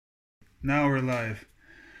Now we're live.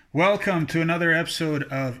 Welcome to another episode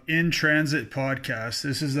of In Transit Podcast.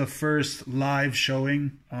 This is the first live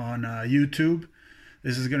showing on YouTube.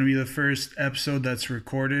 This is going to be the first episode that's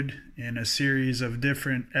recorded in a series of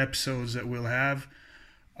different episodes that we'll have.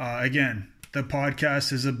 Again, the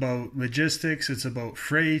podcast is about logistics, it's about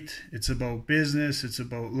freight, it's about business, it's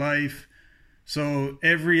about life. So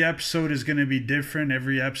every episode is going to be different.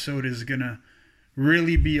 Every episode is going to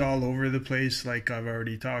really be all over the place, like I've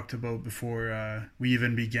already talked about before we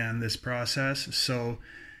even began this process. So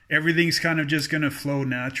everything's kind of just going to flow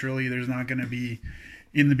naturally. There's not going to be,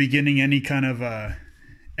 in the beginning, any kind of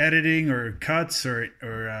editing or cuts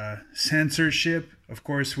or censorship. Of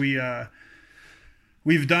course, we've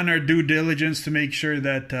done our due diligence to make sure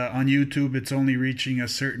that on YouTube it's only reaching a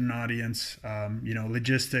certain audience.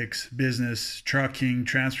 Logistics, business, trucking,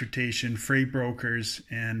 transportation, freight brokers,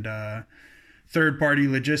 and third-party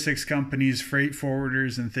logistics companies, freight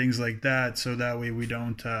forwarders, and things like that. So that way we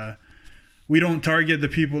don't target the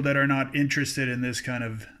people that are not interested in this kind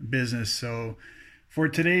of business. So for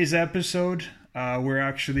today's episode, we're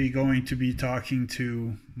actually going to be talking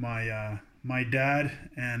to my dad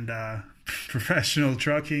and professional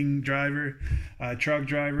truck driver.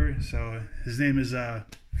 So his name is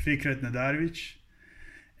Fikret Nadarevic.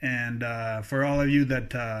 And for all of you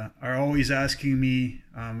that are always asking me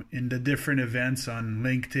in the different events on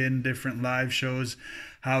LinkedIn, different live shows,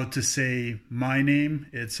 how to say my name,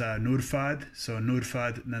 it's Nurfad. So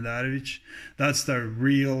Nurfad Nadarevic. That's the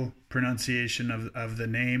real pronunciation of the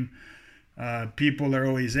name. People are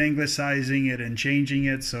always anglicizing it and changing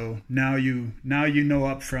it. So now you know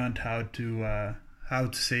up front how to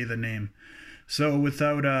say the name. So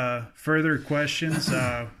without further questions,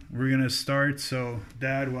 we're going to start. So,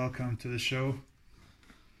 Dad, welcome to the show.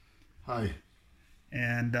 Hi.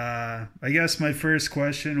 And I guess my first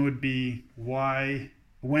question would be,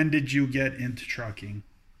 when did you get into trucking?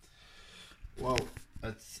 Well,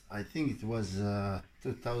 I think it was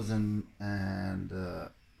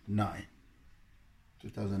 2009.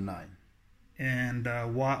 2009. And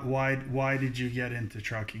why did you get into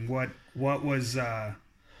trucking? What was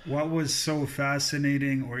so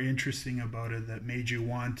fascinating or interesting about it that made you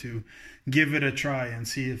want to give it a try and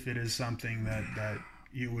see if it is something that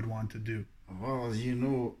you would want to do? Well, as you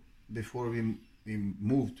know, before we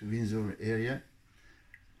moved to Windsor area,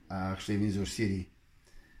 actually Windsor City,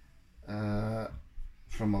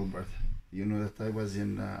 from Alberta, you know that I was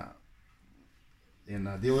in a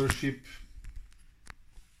dealership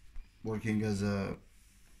working as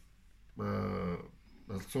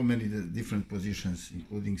so many different positions,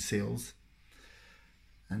 including sales.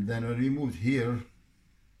 And then when we moved here,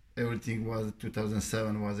 everything was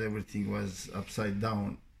 2007 everything was upside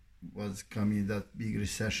down, was coming that big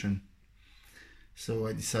recession. So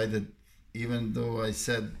I decided, even though I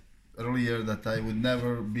said earlier that I would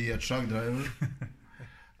never be a truck driver,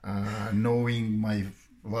 knowing a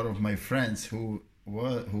lot of my friends who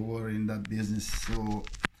were in that business,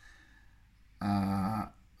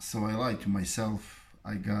 so I lied to myself.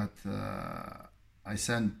 I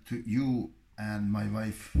sent to you and my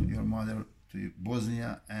wife, your mother, to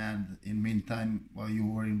Bosnia, and in meantime, while you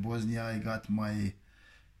were in Bosnia, I got my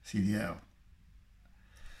CDL.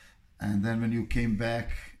 And then when you came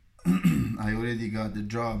back, I already got the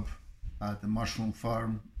job at the mushroom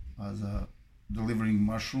farm as delivering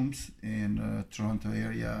mushrooms in Toronto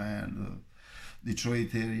area and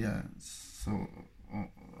Detroit area. So.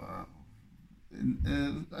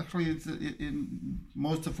 Actually, it's in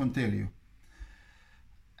most of Ontario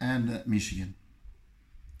and Michigan.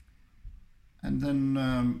 And then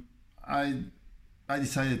I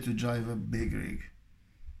decided to drive a big rig.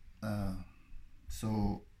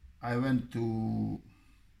 So I went to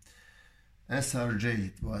SRJ.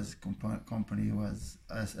 It was company was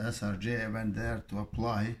SRJ. I went there to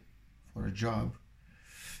apply for a job,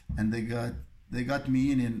 and they got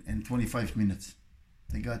me in 25 minutes.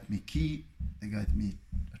 They got me key, they got me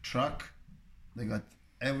a truck, they got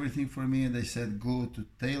everything for me, and they said, go to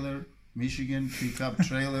Taylor, Michigan, pick up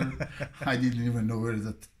trailer. I didn't even know where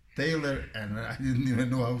the Taylor, and I didn't even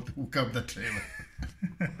know how to hook up the trailer.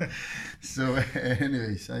 So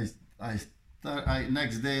anyways,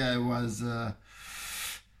 next day I was, the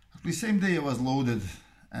same day I was loaded,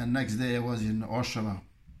 and next day I was in Oshawa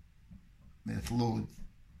with load.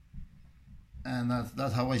 And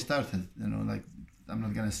that's how I started, I'm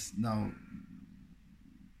not gonna now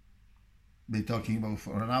be talking about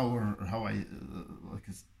for an hour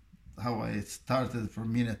how I started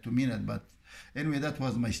from minute to minute, but anyway, that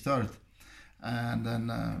was my start. And then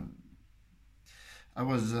I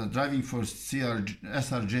was driving for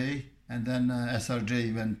SRJ, and then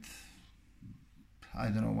SRJ went I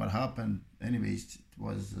don't know what happened. Anyways, it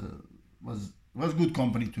was good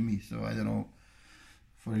company to me. So I don't know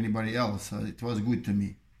for anybody else. It was good to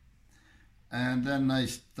me. And then I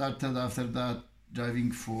started after that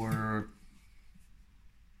driving for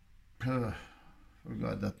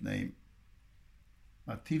forgot that name.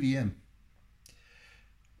 TVM.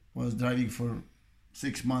 Was driving for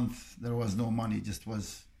 6 months. There was no money. Just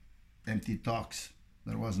was empty talks.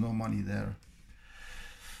 There was no money there.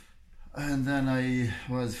 And then I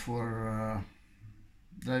was for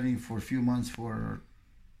driving for a few months for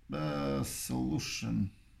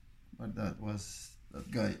Solution. But that was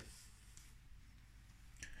that guy.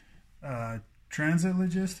 Transit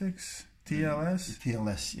Logistics, TLS.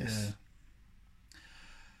 TLS, yes.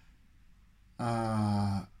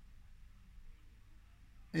 Yeah.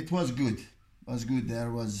 It was good. Was good.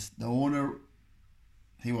 There was the owner.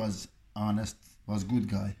 He was honest. Was good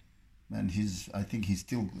guy, and I think he's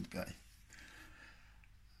still good guy.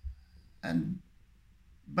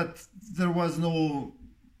 But there was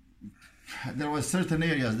certain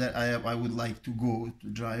areas that I would like to go to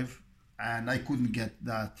drive, and I couldn't get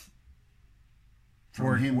that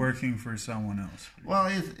from him. Working for someone else. Well,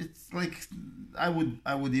 it's like I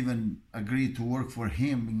would even agree to work for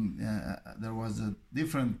him. There was a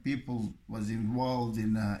different people was involved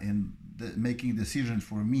in making decisions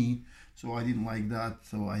for me, so I didn't like that.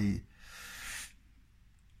 So I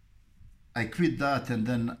quit that, and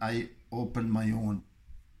then I opened my own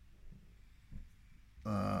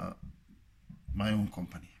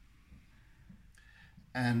company.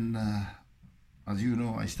 And as you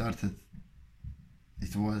know, I started.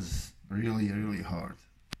 It was really, really hard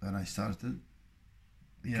when I started.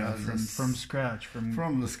 Yeah, from scratch,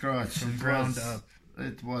 from the scratch, from ground up.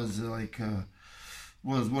 It was like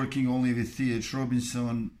was working only with T.H.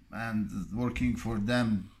 Robinson and working for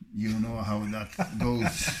them. You know how that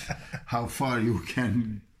goes, how far you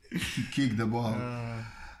can kick the ball.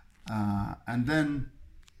 And then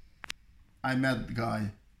I met the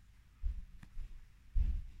guy.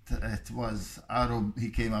 It was he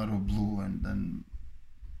came out of blue, and then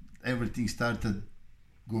everything started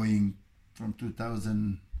going from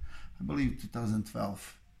 2000, I believe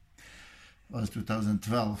 2012. It was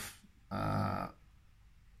 2012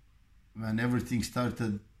 when everything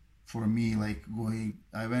started for me, like going.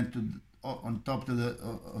 I went on top of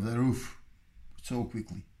the roof so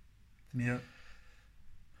quickly. Yeah.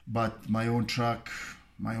 But my own truck,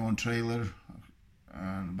 my own trailer,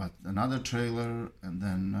 but another trailer, and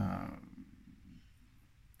then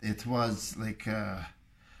it was like.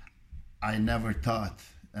 I never thought,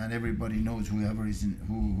 and everybody knows whoever is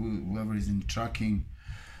in trucking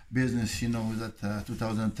business, you know that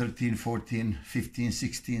 2013, 14, 15,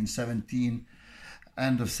 16, 17,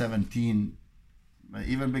 end of 17,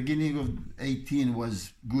 even beginning of 18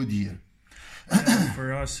 was good year. Yeah,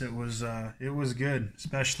 for us, it was good,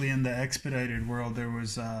 especially in the expedited world. There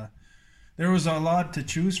was a lot to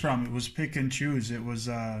choose from. It was pick and choose. It was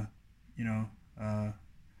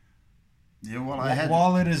Yeah, well, I had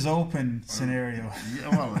wallet is open scenario. Yeah,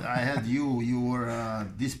 well, I had you. You were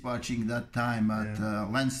dispatching that time at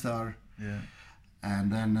Landstar. Yeah.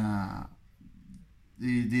 And then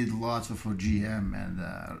we did lots for GM and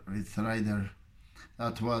with Ryder.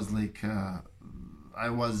 That was like I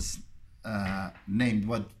was named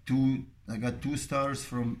I got 2 stars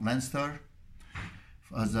from Landstar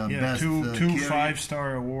as a best two carrier.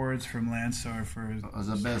 5-star awards from Landstar for as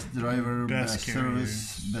a best driver, best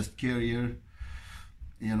service, best carrier.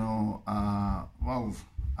 You know, well,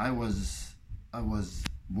 I was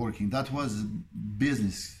working. That was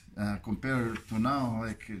business compared to now.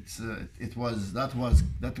 Like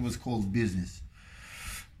that was called business.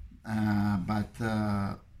 But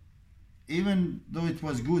even though it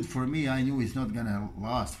was good for me, I knew it's not gonna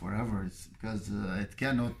last forever. It's because it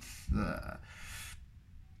cannot.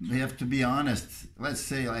 We have to be honest. Let's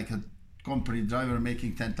say like a company driver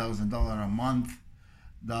making $10,000 a month.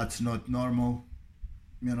 That's not normal.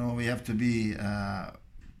 You know, we have to be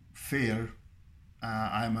fair.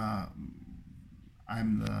 I'm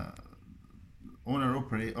the owner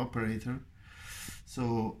operator.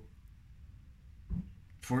 So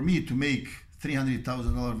for me to make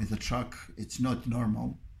 $300,000 with a truck, it's not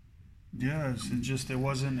normal. Yeah,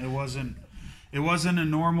 it wasn't a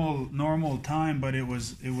normal time, but it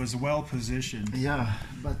was well positioned. Yeah,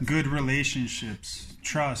 but good relationships,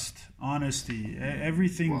 trust, honesty,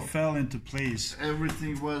 everything fell into place.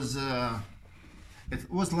 Everything was it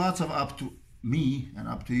was lots of up to me and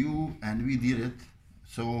up to you, and we did it.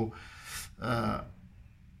 So at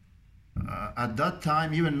that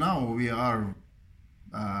time, even now, we are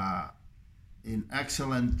in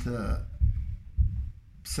excellent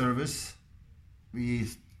service. we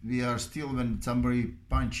we are still, when somebody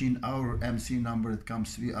punch in our MC number, it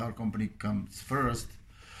comes, our company comes first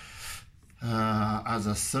as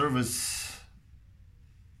a service.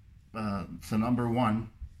 So number one,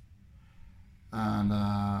 and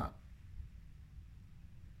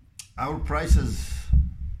our prices.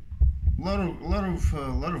 A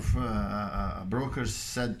lot of brokers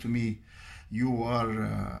said to me, "You are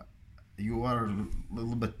a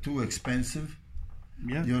little bit too expensive.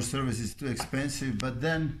 Yeah. Your service is too expensive." But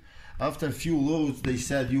then, after a few loads, they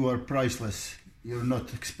said, "You are priceless. You're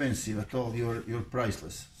not expensive at all. You're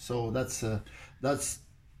priceless." So that's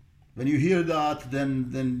when you hear that,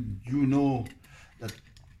 then you know that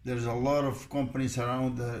there's a lot of companies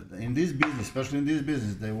around in this business, especially in this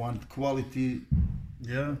business. They want quality.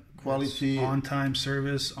 Yeah. Quality, on-time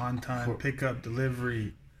service, on-time pickup,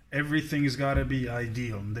 delivery. Everything's got to be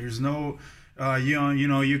ideal. There's no,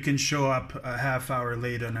 you can show up a half hour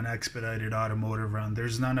late on an expedited automotive run.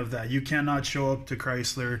 There's none of that. You cannot show up to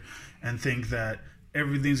Chrysler and think that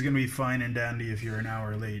everything's going to be fine and dandy if you're an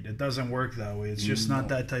hour late. It doesn't work that way. It's just not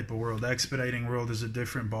that type of world. The expediting world is a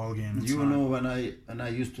different ballgame. Know, when I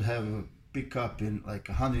used to have a pickup in like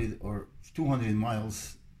 100 or 200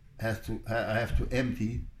 miles, I have to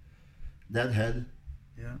empty that head.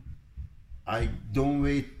 Yeah. I don't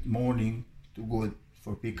wait morning to go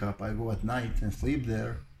for pickup. I go at night and sleep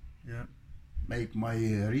there. Yeah. Make my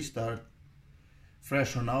restart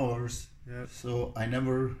fresh on hours. Yeah. So I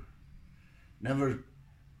never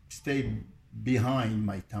stayed behind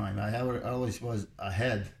my time. I always was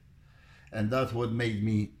ahead, and that's what made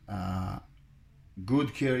me a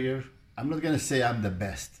good carrier. I'm not gonna say I'm the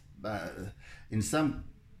best, but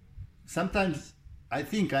sometimes I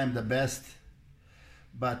think I'm the best,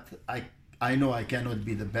 but I know I cannot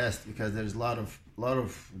be the best, because there's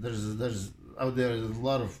there's out there, there's a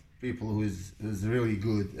lot of people who's really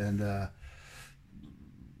good, and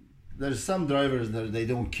there's some drivers that they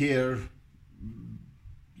don't care.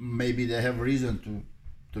 Maybe they have reason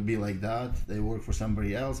to be like that. They work for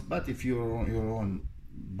somebody else. But if you're your own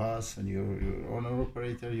boss and you're your own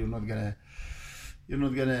operator, you're not gonna,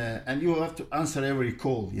 and you have to answer every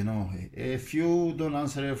call. If you don't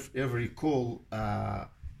answer every call,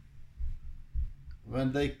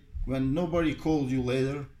 when nobody calls you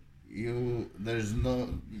later, there's no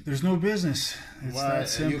business. It's that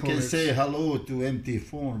simple. You can say hello to empty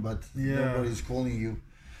phone, but nobody's calling you.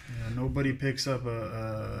 Yeah, nobody picks up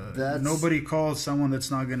nobody calls someone that's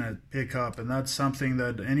not going to pick up, and that's something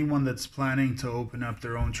that anyone that's planning to open up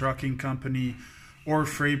their own trucking company or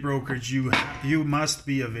freight brokerage, you must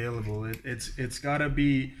be available. It's got to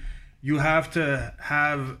be, you have to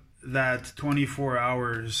have that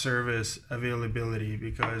 24-hour service availability,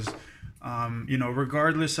 because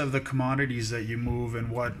regardless of the commodities that you move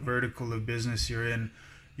and what vertical of business you're in,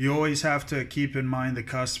 you always have to keep in mind the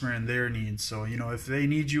customer and their needs. So, if they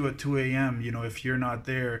need you at 2 a.m., if you're not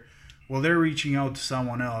there, well, they're reaching out to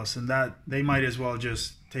someone else, and that they might as well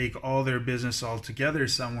just take all their business altogether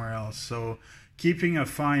somewhere else. So keeping a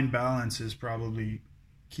fine balance is probably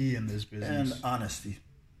key in this business. And honesty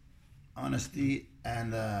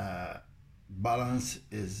and balance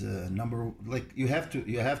is you have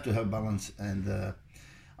to have balance, and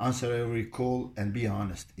answer every call and be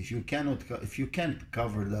honest. If you can't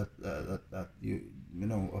cover that, you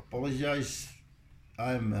apologize.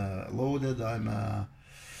 I'm loaded. I'm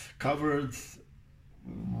covered.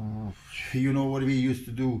 What we used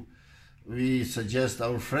to do? We suggest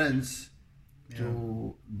our friends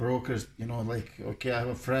to brokers. Okay, I have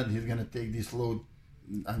a friend. He's gonna take this load.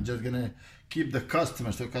 I'm just gonna keep the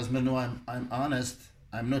customer, so customer know I'm honest.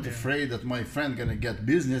 I'm not afraid that my friend gonna get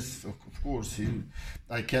business. Of course,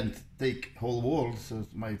 I can't take whole world. So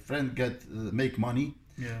my friend make money,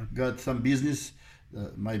 got some business.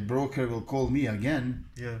 My broker will call me again,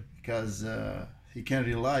 because he can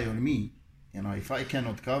rely on me. If I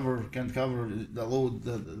can't cover the load,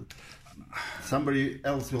 somebody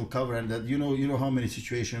else will cover. And that how many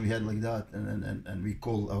situations we had like that, and we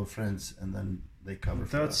call our friends, and then they cover.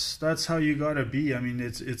 That's how you gotta be. I mean,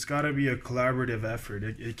 it's gotta be a collaborative effort.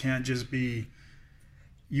 It can't just be.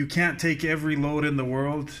 You can't take every load in the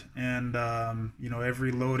world and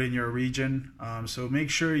every load in your region. So make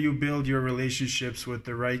sure you build your relationships with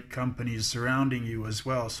the right companies surrounding you as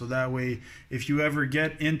well. So that way, if you ever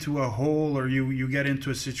get into a hole, or you get into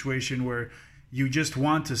a situation where you just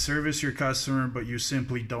want to service your customer, but you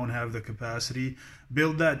simply don't have the capacity,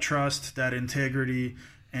 build that trust, that integrity.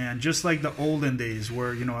 And just like the olden days,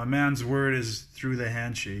 where a man's word is through the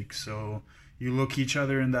handshake. So you look each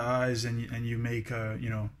other in the eyes, and you make a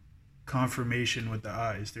confirmation with the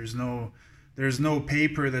eyes. There's no there's no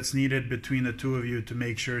paper that's needed between the two of you to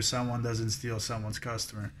make sure someone doesn't steal someone's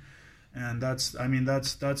customer. And that's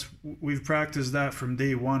we've practiced that from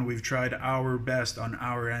day one. We've tried our best on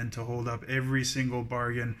our end to hold up every single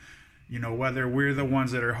bargain, whether we're the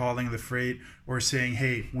ones that are hauling the freight or saying,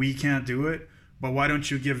 hey, we can't do it, but why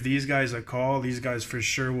don't you give these guys a call? These guys for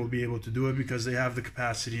sure will be able to do it because they have the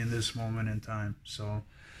capacity in this moment in time. So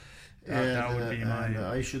that would be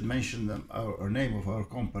my... I should mention our name of our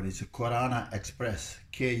company. It's Korana Express,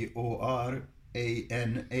 Korana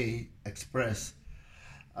Express.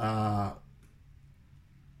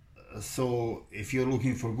 So if you're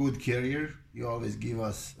looking for good carrier, you always give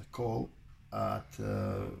us a call at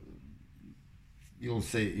you'll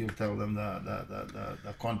tell them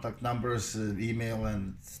the contact numbers, email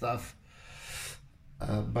and stuff,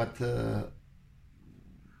 but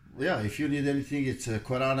if you need anything, it's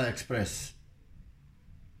Korana Express.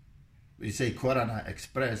 We say Korana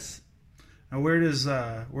Express. Now where does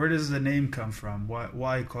the name come from?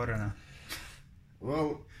 Why Korana?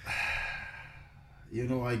 Well,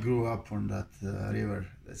 I grew up on that river.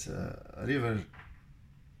 It's a river.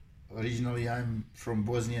 Originally, I'm from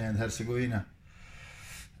Bosnia and Herzegovina,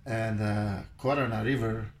 and Korana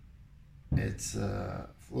River. It's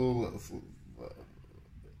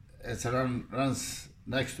runs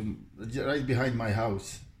next to, right behind my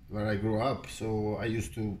house where I grew up. So I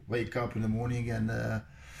used to wake up in the morning and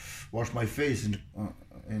wash my face in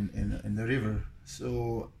the river.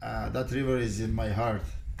 So that river is in my heart.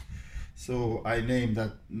 So I named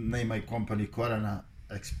my company Korana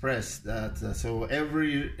Express. That so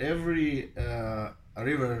every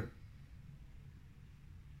river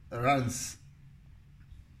runs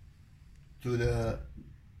to the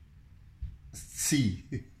sea.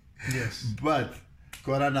 Yes. But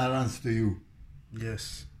Korana runs to you.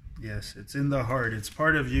 Yes. It's in the heart. It's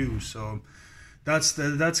part of you. So that's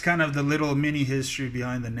kind of the little mini history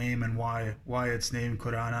behind the name and why it's named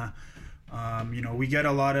Korana. We get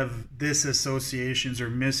a lot of disassociations or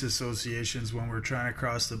misassociations when we're trying to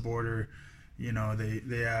cross the border.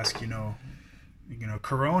 They ask,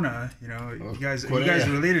 Corona. You guys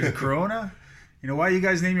related to Corona? Why you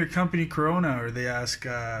guys name your company Corona? Or they ask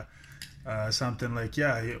something like,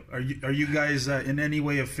 are you guys in any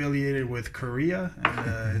way affiliated with Korea?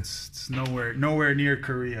 And it's nowhere near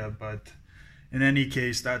Korea, but in any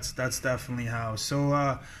case, that's definitely how. So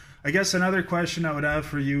I guess another question I would have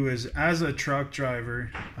for you is, as a truck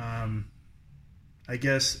driver, I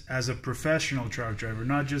guess as a professional truck driver,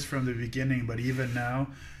 not just from the beginning, but even now,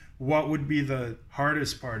 what would be the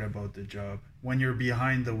hardest part about the job when you're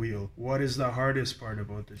behind the wheel? What is the hardest part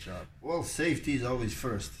about the job? Well, safety is always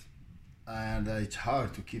first, and it's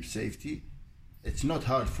hard to keep safety. It's not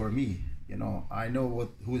hard for me, I know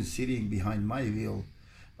who's sitting behind my wheel,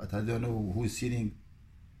 but I don't know who's sitting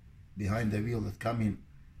behind the wheel that coming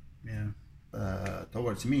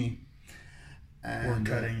towards me, and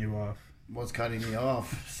or cutting you off. What's cutting me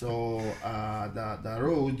off? So the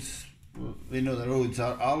roads, the roads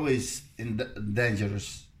are always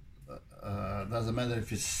dangerous. Doesn't matter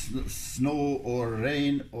if it's snow or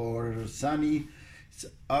rain or sunny, it's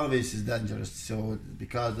always dangerous. So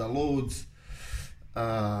because the loads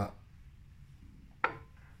are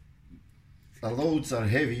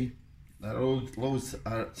heavy, the loads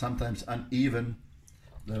are sometimes uneven.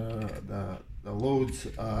 The loads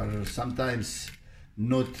are sometimes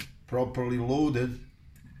not properly loaded.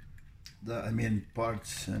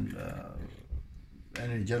 Parts and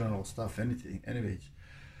any general stuff, anyways.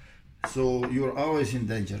 So you're always in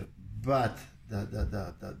danger. But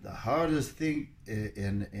the hardest thing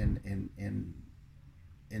in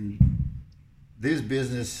this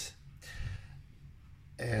business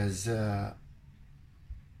is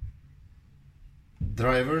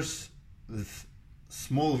drivers with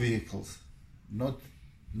small vehicles, not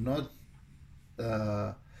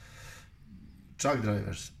truck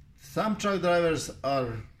drivers. Some truck drivers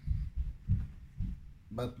are,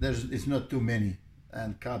 but it's not too many,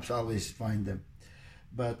 and cops always find them.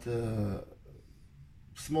 But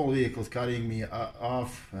small vehicles carrying me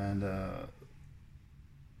off and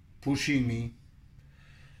pushing me,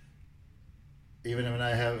 even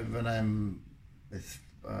when I'm with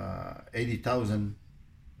 80,000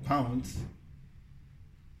 pounds,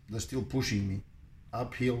 they're still pushing me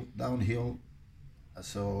uphill, downhill.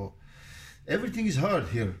 So everything is hard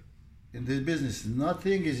here in this business.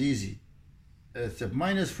 Nothing is easy. It's a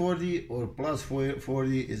minus 40 or plus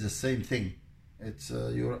 40 is the same thing. It's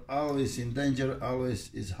you're always in danger, always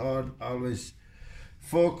is hard, always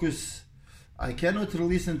focus. I cannot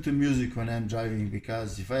listen to music when I'm driving,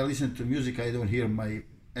 because if I listen to music I don't hear my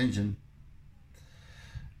engine.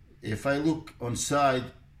 If I look on side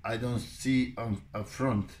I don't see up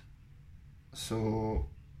front. So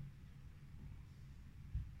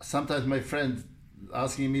sometimes my friend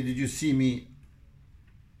asking me, "Did you see me?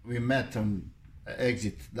 We met on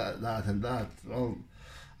exit that and that." Well,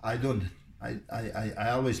 I don't. I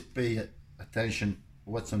always pay attention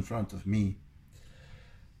what's in front of me.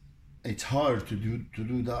 It's hard to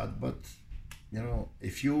do that, but you know,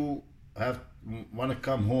 if you want to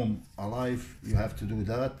come home alive, you have to do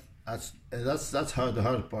that. That's hard, the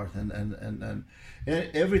hard part, and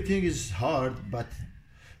everything is hard, but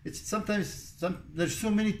it's sometimes there's so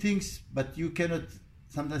many things, but you cannot.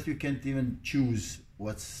 Sometimes you can't even choose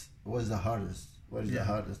what's the hardest. What is the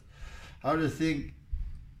hardest? Hardest thing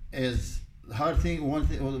is hard thing. One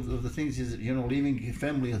thing of the things is, you know, leaving your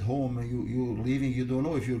family at home. You leaving. You don't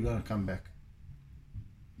know if you're gonna come back.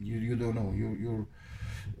 You don't know. You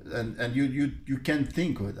can't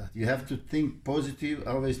think of that. You have to think positive,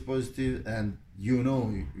 always positive, and you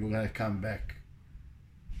know you're gonna come back.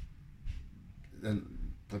 And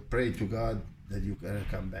to pray to God that you're gonna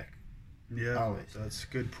come back. Yeah, always. That's a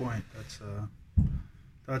good point.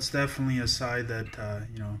 That's definitely a side that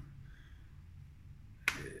you know.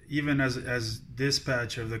 Even as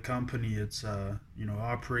dispatch of the company, it's you know,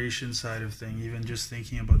 operation side of thing. Even just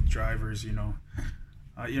thinking about drivers, you know,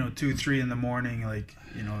 2, 3 in the morning, like,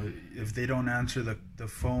 you know, if they don't answer the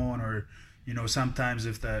phone, or, you know, sometimes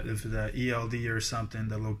if the ELD or something,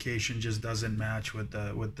 the location just doesn't match with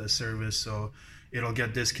the service, so it'll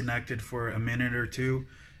get disconnected for a minute or two.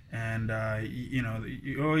 And you know,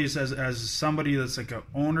 you always, as somebody that's like a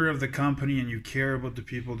owner of the company and you care about the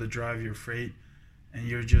people that drive your freight, and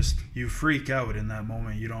you freak out in that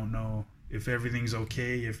moment. You don't know if everything's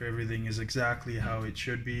okay, if everything is exactly how it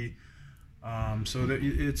should be. So that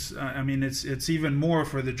it's, I mean, it's even more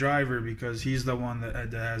for the driver, because he's the one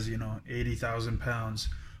that has, you know, 80,000 pounds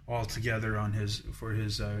altogether on his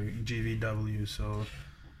GVW. So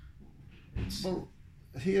it's, well,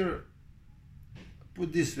 here,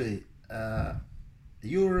 put this way,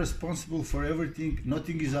 you're responsible for everything.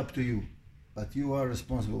 Nothing is up to you, but you are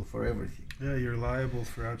responsible for everything. Yeah, you're liable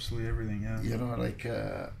for absolutely everything. Yeah. You know, like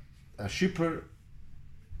a shipper,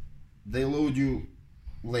 they load you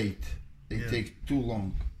late. They take too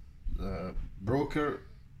long. The broker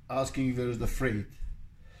asking where is the freight.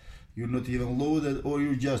 You're not even loaded, or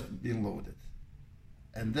you just been loaded.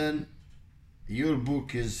 And then your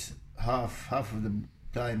book is half of the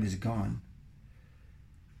time is gone.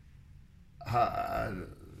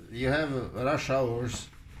 You have rush hours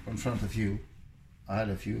in front of you. I had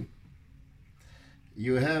a few.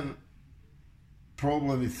 You have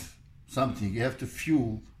problem with something. You have to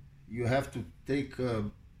fuel. You have to take a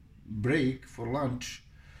break for lunch.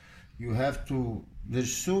 You have to.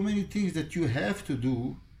 There's so many things that you have to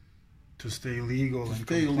do to stay legal,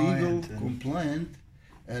 compliant,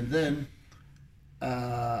 and then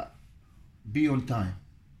be on time.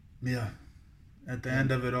 Yeah. At the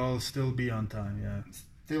end of it all, still be on time. Yeah.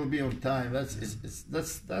 Still be on time.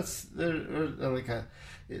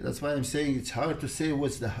 That's why I'm saying it's hard to say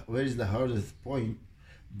where is the hardest point,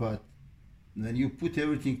 but when you put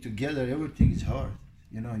everything together, everything is hard.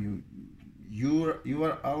 You know, you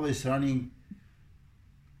are always running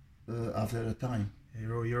after a time.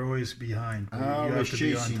 You're always behind. You always have to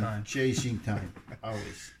be on time. Chasing time,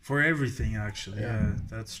 always. For everything, actually. Yeah,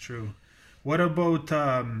 that's true. What about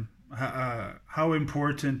how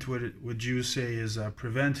important would you say is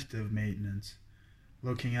preventative maintenance,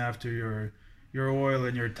 looking after your oil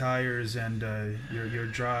and your tires and your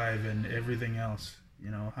drive and everything else?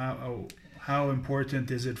 You know, how important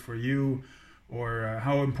is it for you, or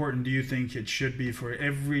how important do you think it should be for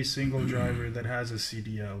every single driver that has a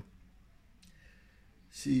CDL?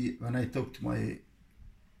 See, when I talk to my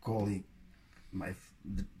colleague, my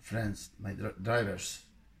friends, my drivers,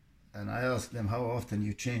 and I asked them how often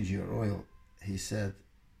you change your oil, he said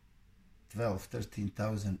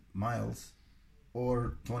 13,000 miles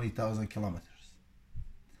or 20,000 kilometers.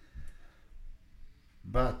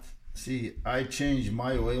 But see, I change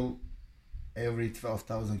my oil every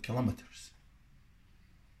 12,000 kilometers.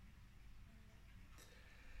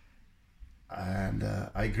 And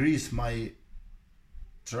I grease my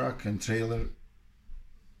truck and trailer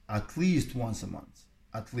at least once a month,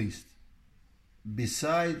 at least.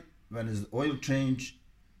 Beside, when it's oil change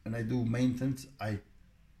and I do maintenance, I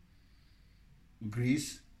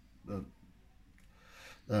grease the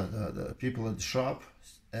people at the shop,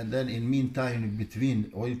 and then in meantime, in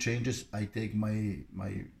between oil changes, I take my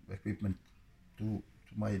equipment to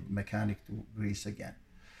my mechanic to grease again.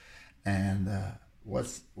 And what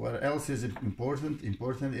else is important?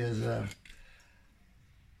 Important is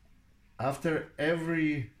after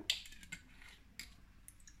every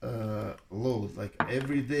load. Like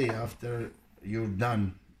every day after you're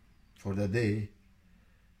done for the day,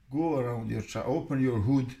 go around your truck, open your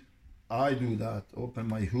hood. I do that. Open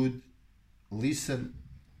my hood, listen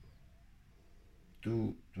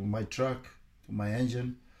to my truck, to my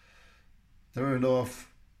engine, turn it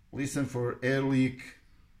off, listen for air leak,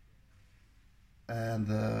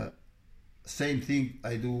 and same thing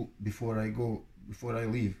I do before I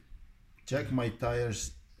leave. Check my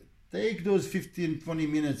tires. Take those 15-20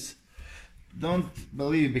 minutes. Don't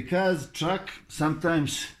believe, because truck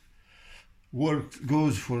sometimes work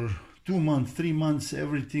goes for 2 months, 3 months,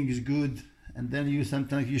 everything is good, and then you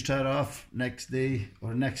sometimes you start off next day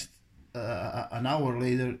or next an hour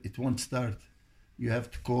later, it won't start. You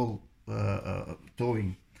have to call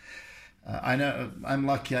towing. I'm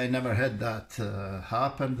lucky I never had that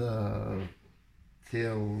happen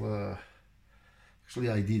till actually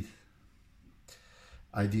I did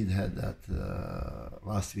had that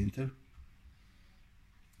last winter.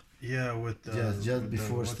 Yeah, with just with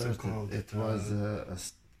before what's started, it called? it was a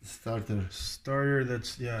starter. Starter.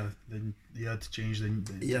 That's Then you had to change the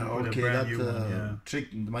Yeah, put a okay. brand That new one, yeah.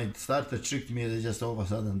 trick, my starter tricked me. They just all of a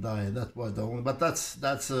sudden died. That was the only. But that's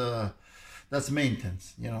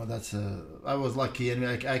maintenance. You know, that's I was lucky, and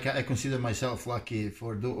I consider myself lucky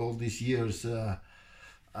for all these years.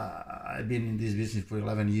 I've been in this business for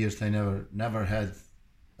 11 years. I never had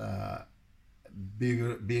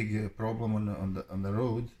big problem on the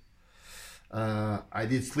road. I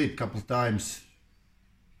did slip a couple times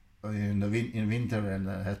in winter, and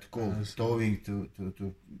I had to call towing to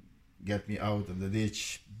get me out of the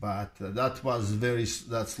ditch. But that was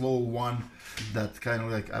that slow one. That kind of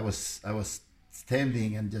like I was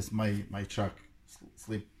standing, and just my truck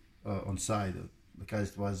slipped on side because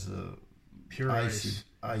it was Pure icy.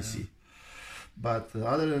 Yeah. But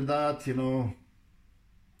other than that, you know,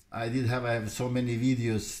 I have so many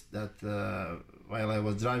videos that while I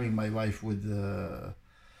was driving, my wife would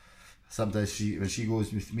sometimes when she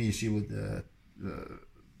goes with me, she would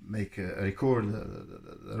make record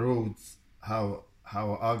the roads, how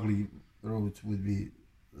ugly roads would be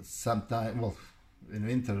sometime, well, in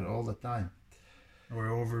winter all the time, or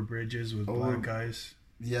over bridges with black ice.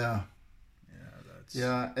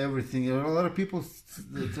 Yeah, everything. A lot of people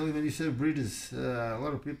tell me when you say bridges, a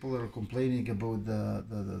lot of people are complaining about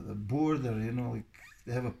the border. You know, like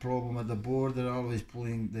they have a problem at the border. Always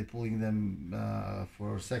pulling them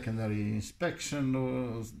for secondary inspection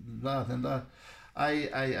or that and that. I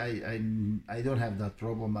don't have that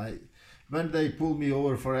problem. When they pull me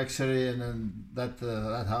over for X-ray, and then that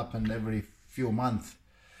happened every few months.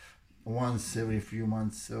 Once every few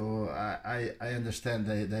months. So I understand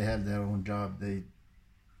they have their own job.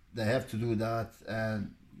 They have to do that,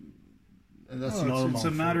 and that's normal. It's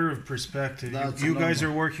a matter of perspective. You normal. guys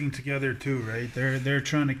are working together too, right? They're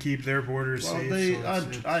trying to keep their borders safe.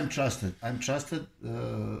 I'm trusted. I'm trusted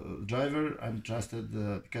driver. I'm trusted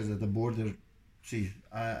because of the border. See,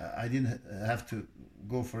 I didn't have to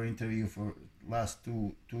go for interview for last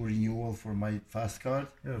two renewal for my fast card.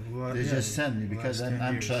 Yeah, they just send me because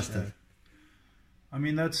I'm trusted. Yeah. I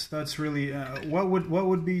mean, that's really what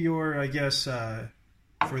would be your, I guess,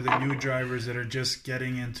 for the new drivers that are just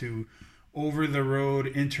getting into over the road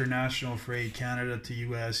international freight, Canada to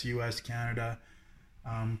US, US Canada,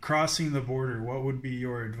 crossing the border. What would be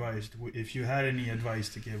your advice? If you had any advice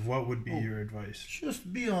to give, what would be your advice?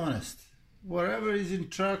 Just be honest. Whatever is in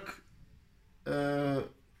truck,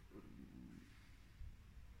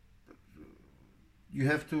 you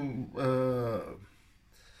have to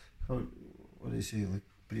what do you say, like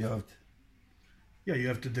pre-out? Yeah, you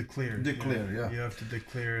have to declare. Yeah. You have to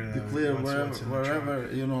declare what's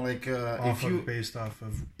wherever you know, like based off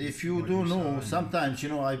of. If you don't know, sometimes, you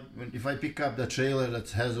know, if I pick up the trailer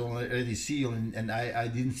that has already sealed, and I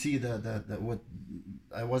didn't see the what,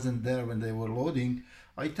 I wasn't there when they were loading,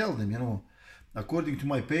 I tell them, you know, according to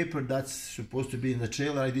my paper, that's supposed to be in the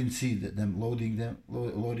trailer. I didn't see them loading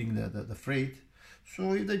the freight.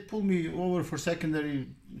 So if they pull me over for secondary,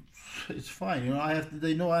 it's fine. You know,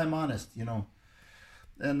 they know I'm honest. You know,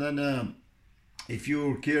 and then if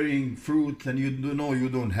you're carrying fruit and you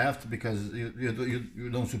don't have to, because you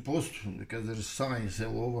don't supposed to, because there's signs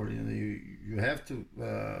all over. You know, you have to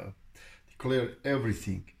declare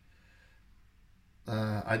everything.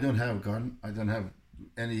 I don't have gun. I don't have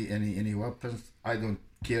any weapons. I don't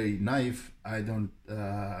carry knife. I don't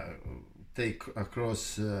take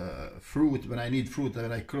across fruit. When I need fruit,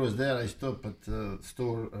 when I cross there, I stop at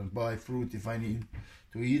store and buy fruit if I need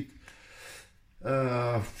to eat.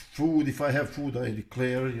 Food, if I have food, I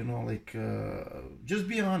declare, like, just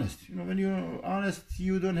be honest. When you're honest,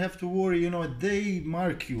 you don't have to worry. They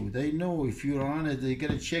mark you. They know if you're honest, they're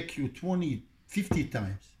going to check you 20, 50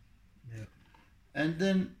 times. Yeah. And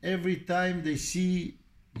then every time they see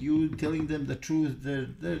you telling them the truth, they're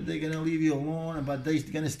going to leave you alone, but they're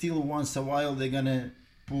going to still once a while, they're going to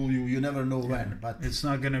pull you. You never know when. But it's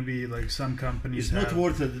not going to be like some companies it's not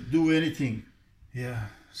worth it. Do anything. Yeah.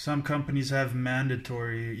 Some companies have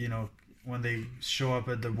mandatory, when they show up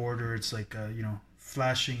at the border, it's like,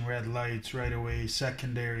 flashing red lights right away,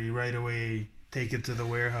 secondary right away, take it to the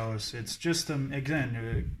warehouse. It's just,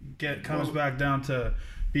 comes back down to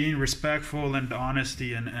being respectful and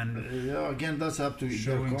honesty and again, that's up to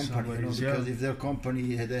their company, because if their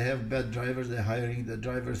company, they have bad drivers, they're hiring the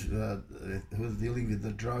drivers who's dealing with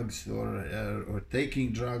the drugs or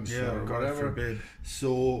taking drugs or whatever. Forbid.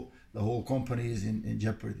 So the whole company is in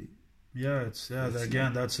jeopardy. That's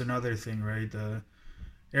another thing, right?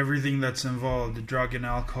 Everything that's involved, the drug and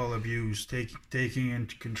alcohol abuse, taking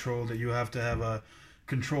into control, that you have to have a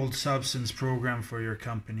controlled substance program for your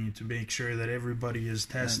company to make sure that everybody is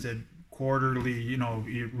tested quarterly,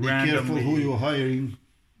 randomly. Be careful who you're hiring.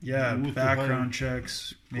 Yeah, background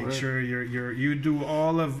checks. Make sure you do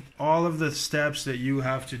all of the steps that you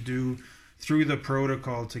have to do through the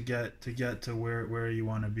protocol to get to where you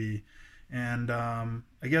want to be. And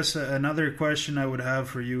I guess another question I would have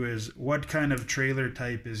for you is, what kind of trailer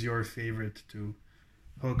type is your favorite to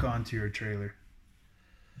hook onto your trailer?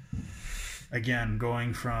 Again,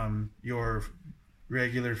 going from your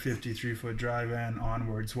regular 53-foot dry van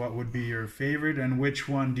onwards, what would be your favorite, and which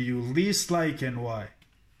one do you least like, and why?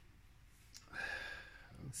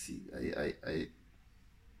 Let's see,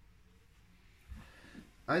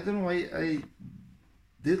 I don't know. I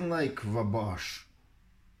didn't like Wabash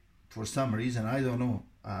for some reason. I don't know.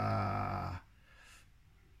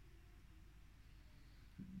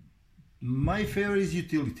 My favorite is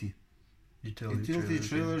utility. Utility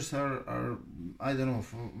trailers are I don't know.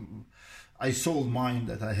 I sold mine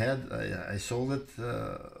that I had. I sold it.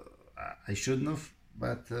 I shouldn't have,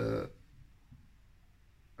 but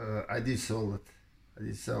I did sell it. I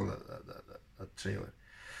did sell a trailer.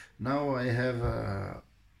 Now I have a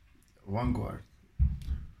Vanguard.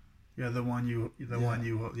 Yeah, Vanguard.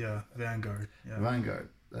 Yeah. Vanguard.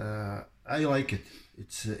 I like it.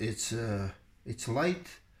 It's light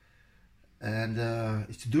and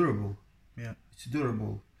it's durable. Yeah, it's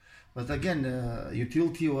durable. But again,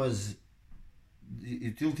 utility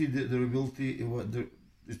durability.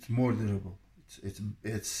 It's more durable.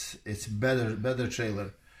 It's better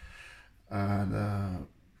trailer. And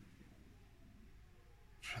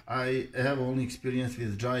I have only experience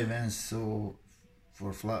with dry vans, so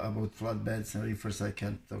for about flatbeds and reefers I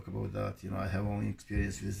can't talk about that. I have only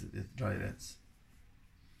experience with dry vans.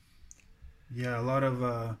 Yeah, a lot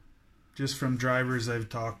of just from drivers I've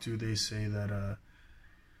talked to, they say that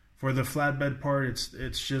for the flatbed part,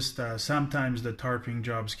 it's just sometimes the tarping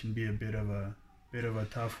jobs can be a bit of a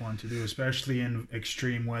tough one to do, especially in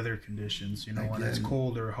extreme weather conditions. When it's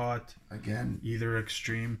cold or hot. Again, either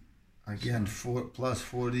extreme. Again, plus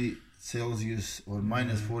 40 Celsius or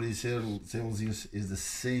minus 40 Celsius is the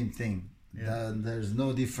same thing. Yeah. There's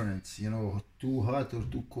no difference. Too hot or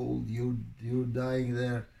too cold, you're dying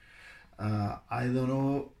there. I don't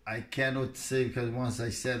know. I cannot say, because once I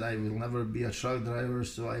said I will never be a truck driver,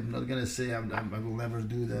 so I'm not gonna say I will never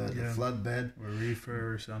do the flatbed or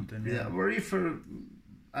reefer or something. Yeah, or reefer.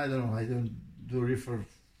 I don't know. I don't do reefer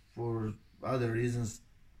for other reasons,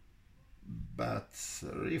 but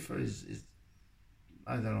reefer is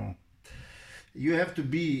I don't know. You have to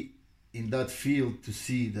be in that field to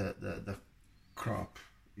see the crop.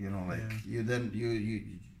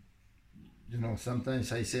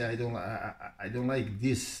 Sometimes I say I don't like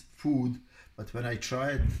this food, but when I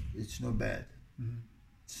try it, it's not bad. Mm-hmm.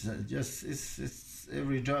 It's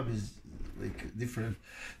every job is like different.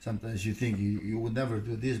 Sometimes you think you would never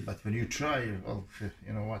do this, but when you try, well,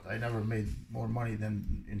 you know what? I never made more money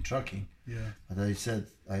than in trucking. Yeah. But I said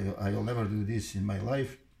I'll never do this in my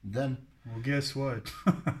life. Then. Well, guess what?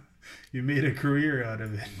 You made a career out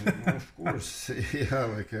of it. Of course, yeah.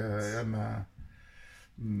 Like I'm.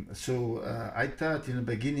 So I thought in the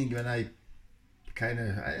beginning, when I kind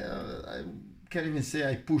of I can't even say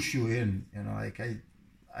I push you in. Like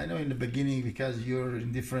I know in the beginning, because you're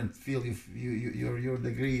in different field. Your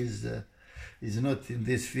degree is not in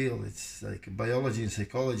this field. It's like biology and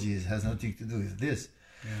psychology. It has nothing to do with this.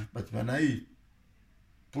 Yeah. But when I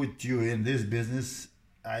put you in this business,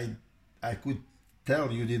 I could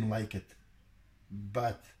tell you didn't like it,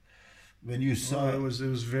 but when you saw it was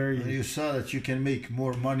very. when you saw that you can make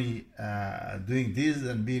more money doing this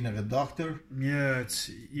than being a doctor. Yeah, it's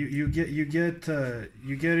you get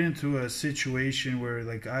into a situation where,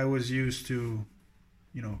 like, I was used to,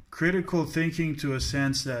 critical thinking, to a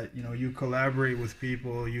sense that, you collaborate with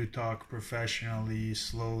people, you talk professionally,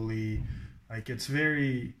 slowly, like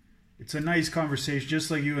it's a nice conversation, just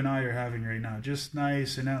like you and I are having right now, just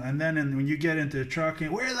nice. And then when you get into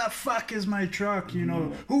trucking, where the fuck is my truck?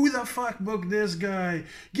 Who the fuck booked this guy?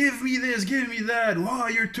 Give me this, give me that. Oh,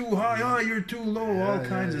 you're too high. Oh, you're too low. All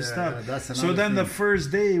kinds of stuff. So then the first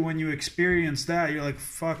day when you experience that, you're like,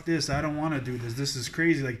 fuck this. I don't want to do this. This is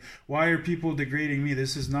crazy. Like, why are people degrading me?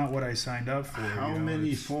 This is not what I signed up for. How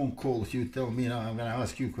many phone calls, you tell me now? I'm gonna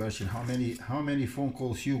ask you a question. How many phone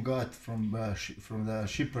calls you got from the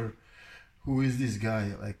shipper? Who is this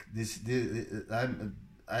guy? Like this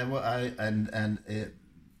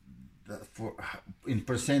for in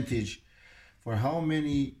percentage, for how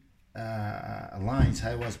many lines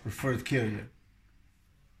I was preferred carrier?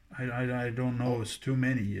 I don't know. It's too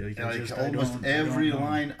many. Like almost every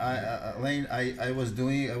lane I was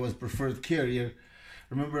doing, I was preferred carrier.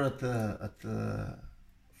 Remember at the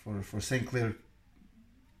for St. Clair,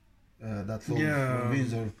 that little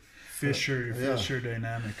Windsor. Fisher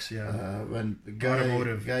Dynamics, when the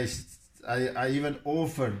guys, I even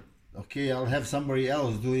offered, okay, I'll have somebody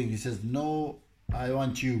else doing. He says, no, I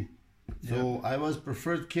want you. So I was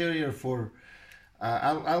preferred carrier for,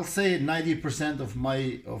 I'll say 90% of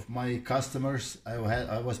my customers.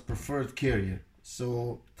 I was preferred carrier.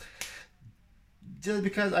 So just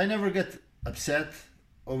because I never get upset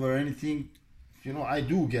over anything. I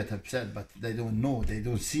do get upset, but they don't know. They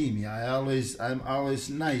don't see me. I'm always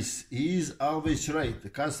nice. He's always right. The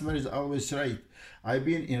customer is always right. I've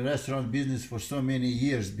been in restaurant business for so many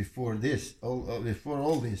years before this, before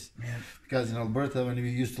all this. Man. Because in Alberta, when we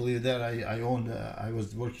used to live there, I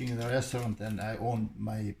was working in a restaurant and I owned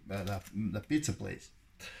my the pizza place.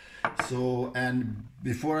 So, and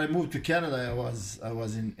before I moved to Canada, I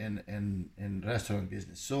was in restaurant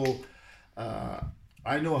business. So.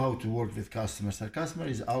 I know how to work with customers. The customer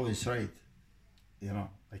is always right,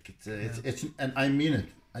 like it's and I mean it.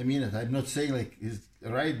 I'm not saying like he's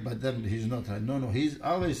right, but then he's not right. No, he's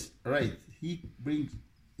always right. He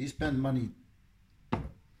spends money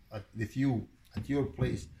with you at your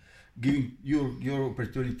place, giving your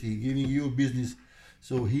opportunity, giving you business.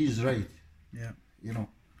 So he's right. Yeah.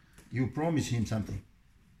 You promise him something.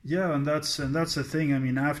 Yeah, and that's the thing. I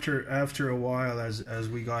mean, after a while, as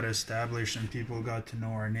we got established and people got to know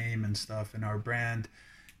our name and stuff and our brand,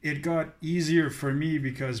 it got easier for me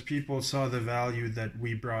because people saw the value that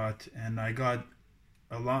we brought, and I got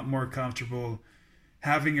a lot more comfortable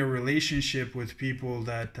having a relationship with people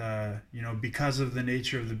that because of the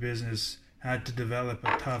nature of the business, had to develop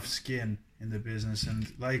a tough skin in the business,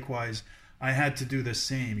 and likewise, I had to do the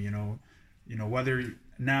same. Whether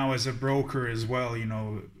now as a broker as well,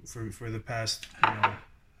 for the past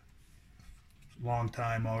long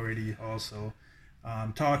time already, also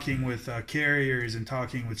talking with carriers and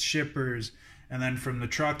talking with shippers, and then from the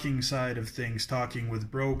trucking side of things, talking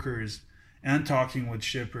with brokers and talking with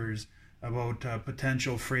shippers about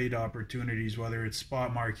potential freight opportunities, whether it's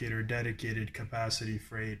spot market or dedicated capacity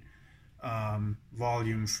freight,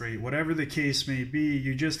 volume freight, whatever the case may be.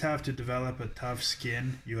 You just have to develop a tough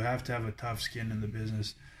skin. You have to have a tough skin in the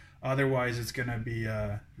business. Otherwise, it's going to be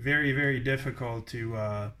very, very difficult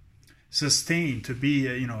to sustain. To be,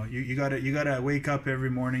 you gotta wake up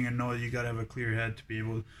every morning and know that you gotta have a clear head to be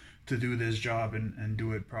able to do this job and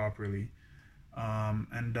do it properly.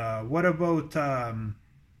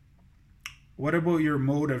 What about your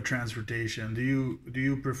mode of transportation? Do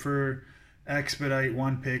you prefer expedite,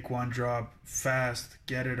 one pick, one drop, fast,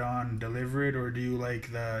 get it on, deliver it, or do you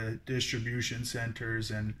like the distribution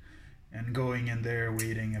centers and going in there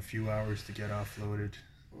waiting a few hours to get offloaded?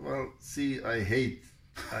 Well, see, I hate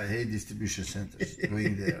distribution centers.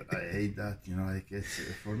 Going there, I hate that. It's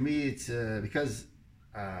for me. It's because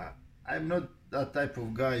I'm not that type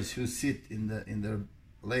of guys who sit in their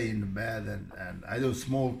lay in the bed and I don't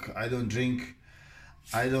smoke, I don't drink,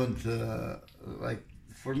 I don't like.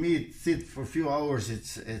 For me, sit for a few hours.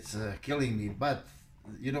 It's killing me. But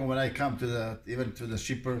when I come to the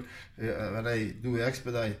shipper, when I do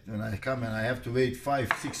expedite, when I come and I have to wait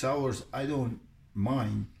 5-6 hours, I don't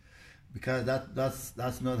mind, because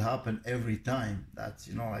that's not happen every time. That's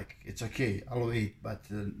like it's okay, I'll wait. But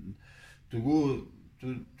to go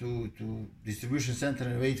to distribution center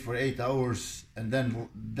and wait for 8 hours, and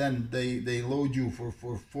then they load you for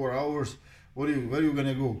 4 hours. Where are you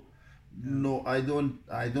gonna go? No, I don't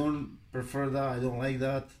prefer that. I don't like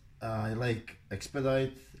that. I like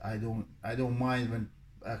expedite. I don't mind when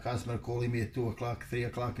a customer calling me at 2 o'clock, 3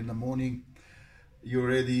 o'clock in the morning. You're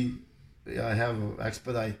ready. I have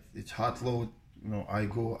expedite. It's hot load. I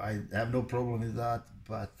go. I have no problem with that.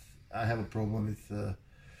 But I have a problem with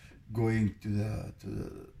going to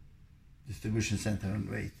the distribution center and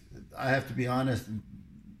wait. I have to be honest.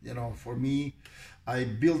 For me, I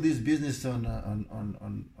built this business on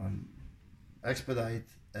expedite,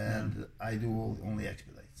 and I do only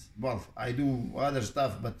expedites. Well, I do other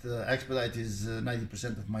stuff, but expedite is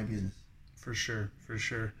 90% of my business. For sure, for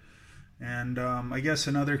sure. And I guess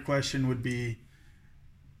another question would be,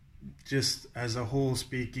 just as a whole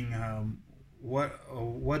speaking,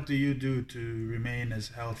 what do you do to remain as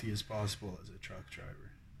healthy as possible as a truck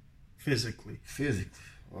driver, physically?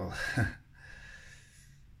 Well,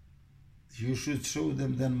 you should show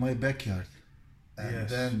them then my backyard, and Yes.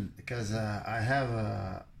 then because I have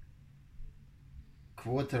a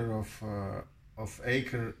quarter of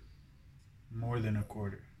acre. More than a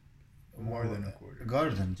quarter. More than a quarter.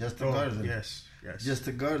 Garden, just a garden. Yes, yes. Just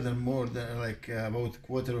a garden, more than like about a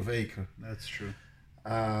quarter of acre. That's true.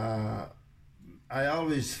 I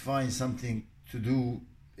always find something to do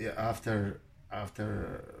after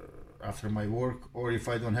my work, or if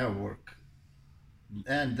I don't have work.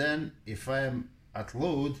 And then if I am at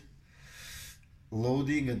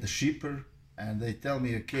loading at the shipper, and they tell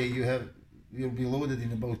me, okay, you'll be loaded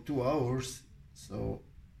in about 2 hours, so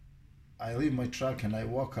I leave my truck and I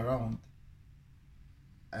walk around,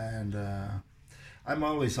 and I'm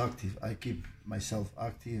always active. I keep myself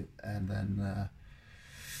active, and then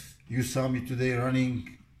you saw me today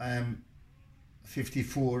running. I am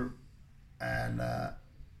 54, and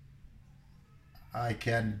I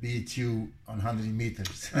can beat you on 100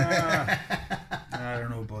 meters. I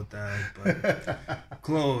don't know about that, but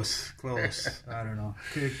close. I don't know.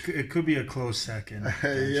 It could be a close second.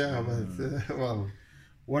 Yeah, but well.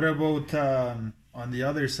 What about on the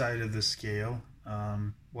other side of the scale?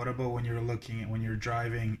 What about when you're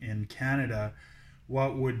driving in Canada?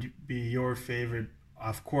 What would be your favorite?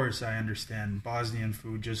 Of course, I understand Bosnian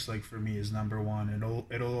food, just like for me, is number one.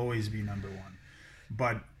 It'll always be number one.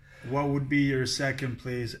 But what would be your second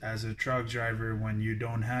place as a truck driver when you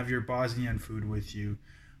don't have your Bosnian food with you?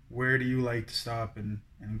 Where do you like to stop and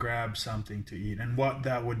grab something to eat? And what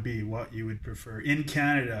that would be, what you would prefer. In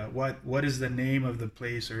Canada, what is the name of the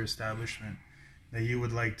place or establishment that you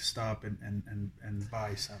would like to stop and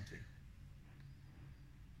buy something?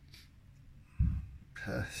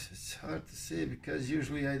 It's hard to say, because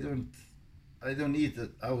usually I don't eat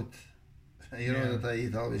it out. You know that I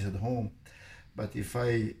eat always at home. But if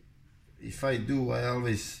I do, I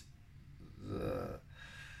always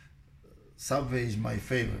Subway is my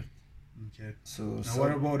favorite. Okay. So now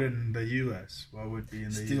what about in the U.S.? What would be in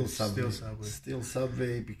the still US? Subway. Subway. Still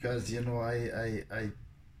Subway, because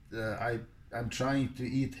I'm trying to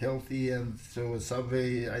eat healthy, and so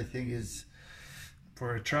Subway I think is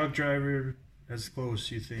for a truck driver as close.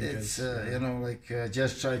 You think it's as,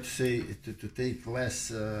 just try to say to take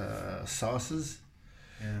less sauces.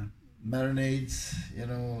 Yeah. Marinades,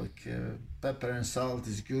 pepper and salt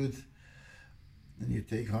is good. Then you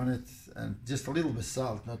take on it, and just a little bit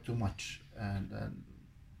salt, not too much, and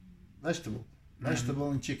vegetable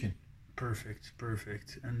and chicken. Perfect.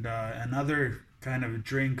 And another kind of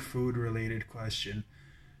drink food related question.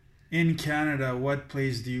 In Canada, what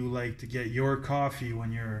place do you like to get your coffee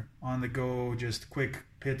when you're on the go, just quick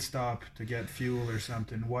pit stop to get fuel or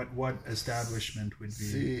something? What establishment would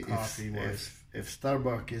be coffee wise? If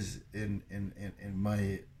Starbucks is in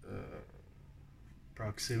my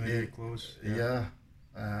proximity, close.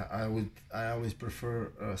 I always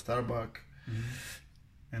prefer Starbucks.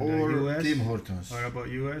 And or US? Tim Hortons. What about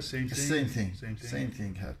US? Same thing. Same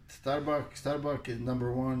thing. Starbucks is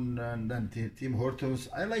number one, and then Tim Hortons.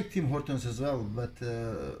 I like Tim Hortons as well, but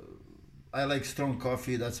I like strong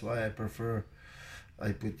coffee. That's why I put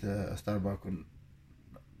Starbucks on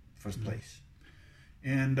first place.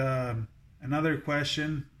 And another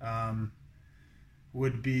question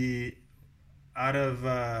would be, out of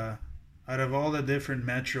all the different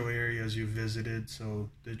metro areas you visited, so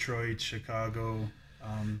Detroit, Chicago,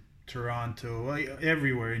 Toronto,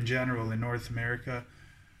 everywhere in general in North America,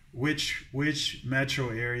 which metro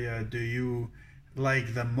area do you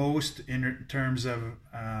like the most in terms of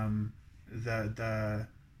the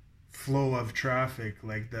flow of traffic,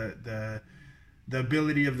 like the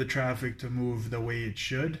ability of the traffic to move the way it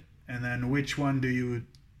should? And then which one do you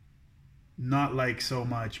not like so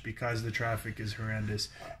much because the traffic is horrendous?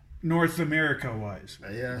 North America wise,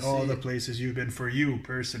 all the places you've been, for you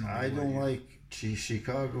personally. I don't like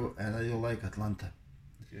Chicago, and I don't like Atlanta.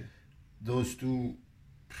 Okay. Those two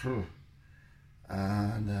phew.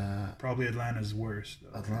 And Probably Atlanta's worse,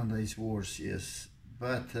 though. Atlanta is worse, yes.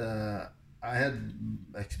 But I had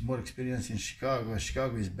more experience in Chicago.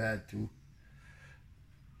 Chicago is bad too.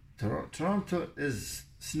 Toronto is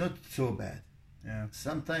it's not so bad. Yeah.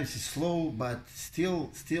 Sometimes it's slow, but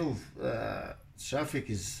still traffic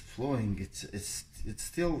is flowing. It's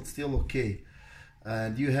still okay,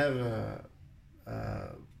 and you have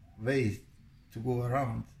a way to go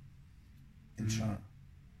around in Toronto.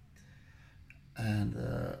 And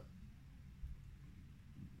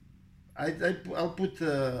I'll put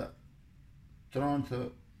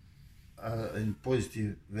Toronto in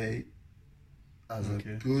positive way as a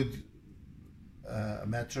good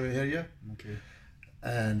metro area. Okay.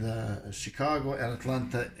 And Chicago and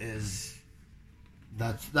Atlanta is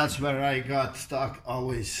that's where I got stuck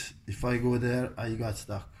always. If I go there, I got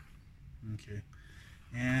stuck. Okay.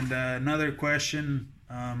 And another question.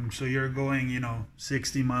 So you're going,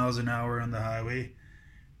 60 miles an hour on the highway,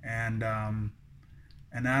 and an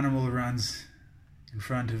animal runs in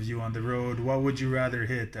front of you on the road. What would you rather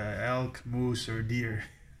hit, elk, moose, or deer?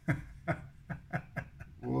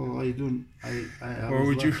 Well, I don't. Or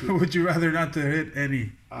would you rather not to hit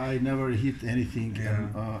any? I never hit anything.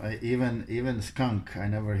 Yeah. Even skunk. I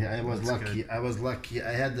never hit. I was That's lucky. good. I was lucky.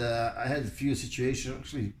 I had a few situations,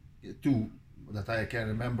 actually two that I can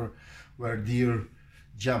remember, where deer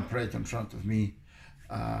jumped right in front of me.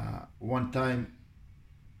 One time,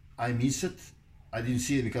 I missed it. I didn't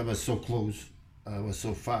see it because I was so close. I was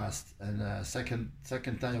so fast. And second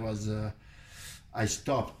time was I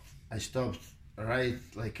stopped. I stopped right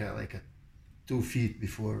like a 2 feet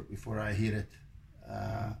before I hit it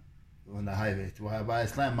on the highway. While I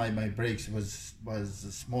slammed my brakes, was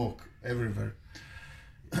smoke everywhere.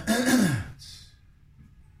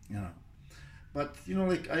 But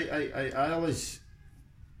like I always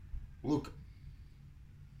look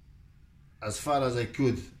as far as I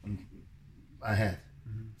could ahead,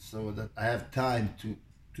 so that I have time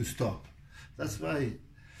to stop. That's why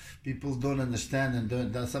people don't understand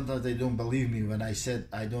and sometimes they don't believe me when I said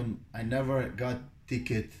I never got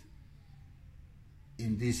ticket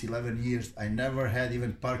in these 11 years. I never had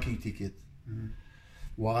even parking ticket.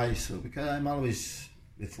 Why? So because I'm always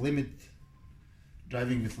with limit,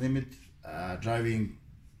 driving with limit, driving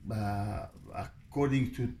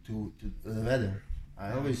according to the weather.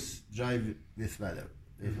 I always drive with weather.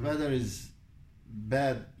 If weather is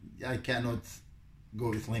bad, I cannot go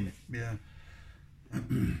with limit. Yeah.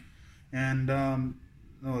 And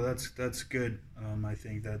no, that's good. I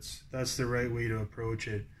think that's the right way to approach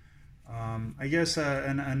it. I guess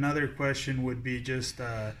another question would be just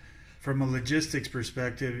from a logistics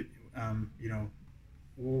perspective,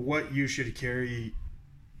 what you should carry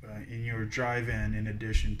in your drive-in in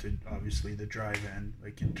addition to obviously the drive-in,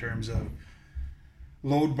 like in terms of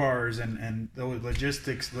load bars and those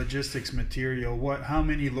logistics material. How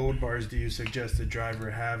many load bars do you suggest the driver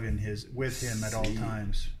have with him at all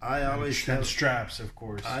times? I always have straps, of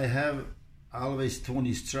course. I have always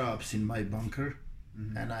 20 straps in my bunker,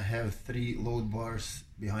 and I have 3 load bars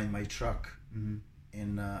behind my truck.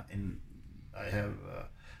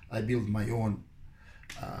 I built my own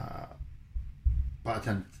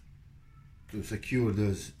patent to secure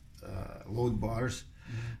those load bars.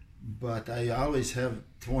 But I always have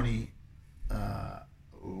 20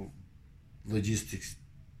 logistics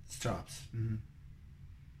straps,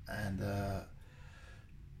 and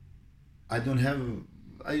I don't have.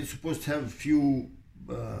 I'm supposed to have a few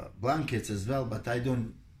blankets as well, but I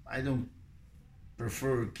don't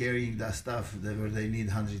prefer carrying that stuff where they need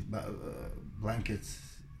 100 blankets.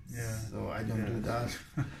 Yeah. So I don't do that.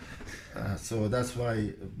 So that's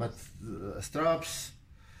why. But straps.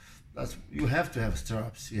 You have to have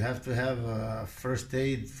straps. You have to have first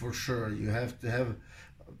aid for sure. You have to have,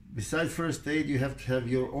 besides first aid, you have to have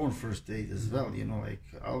your own first aid as well. Like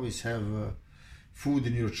always have food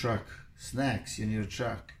in your truck, snacks in your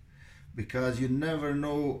truck, because you never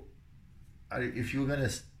know if you're gonna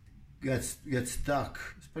get stuck.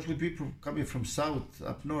 Especially people coming from south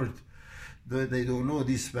up north, they don't know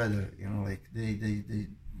this weather. Like they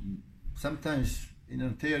sometimes. In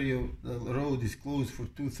Ontario, the road is closed for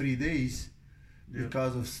 2-3 days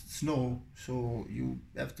because of snow, so you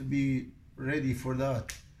have to be ready for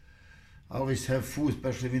that. Always have food,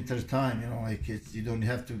 especially winter time. Like you don't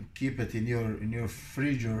have to keep it in your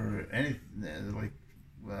fridge or anything.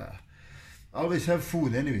 Always have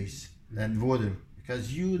food, anyways, and water,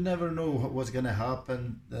 because you never know what's gonna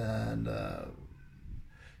happen, and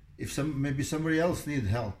if maybe somebody else needs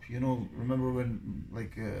help. Remember when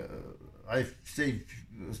I've saved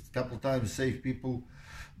a couple of times, saved people.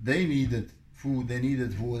 They needed food, they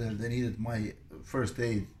needed water, they needed my first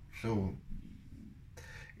aid. So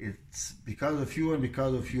it's because of you and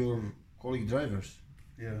because of your colleague drivers.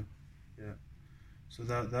 Yeah, yeah. So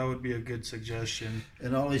that would be a good suggestion.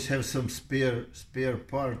 And always have some spare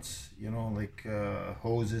parts, like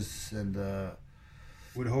hoses and.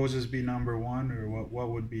 Would hoses be number one, or what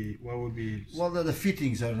would be? Well, the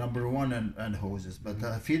fittings are number one, and hoses, but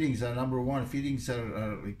fittings are number one. Fittings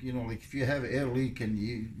are like, like if you have air leak, and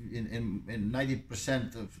you in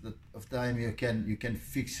 90% of time you can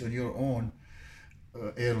fix on your own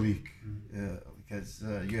air leak, because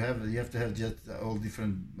you have to have just all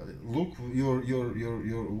different look your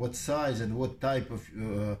what size and what type of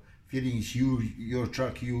fittings your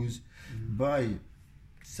truck use. Buy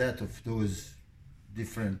set of those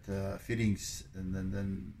different fittings, and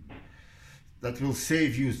then that will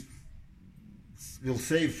save you. Will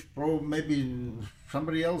save maybe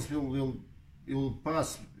somebody else will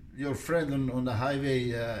pass your friend on the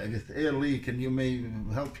highway with air leak, and you may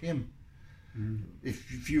help him.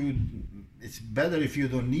 If you, it's better if you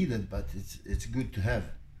don't need it, but it's good to have.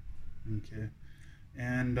 Okay.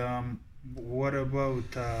 And what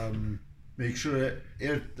about make sure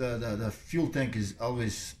the fuel tank is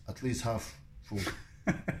always at least half full.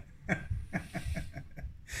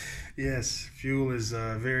 Yes, fuel is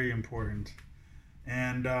very important.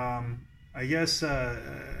 And I guess I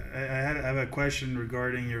have a question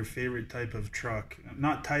regarding your favorite type of truck.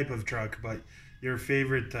 Not type of truck, but your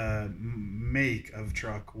favorite make of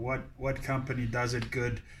truck. What company does it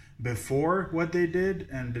good before what they did,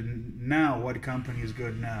 and now what company is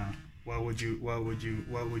good now? What would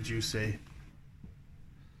you say?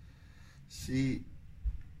 See,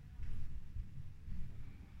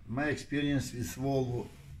 my experience with Volvo,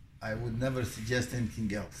 I would never suggest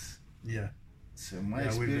anything else. Yeah. So my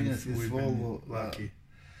experience with Volvo, lucky.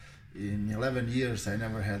 In 11 years, I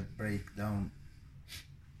never had breakdown,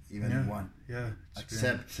 even one. Yeah.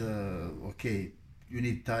 Except, okay, you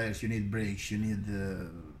need tires, you need brakes, you need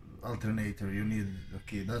alternator, you need,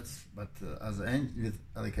 okay, that's, but as with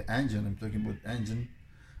like an engine, I'm talking about engine,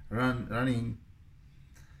 running,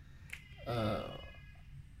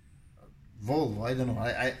 Volvo, I don't know.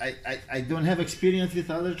 I don't have experience with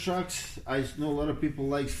other trucks. I know a lot of people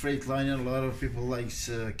like Freightliner, a lot of people likes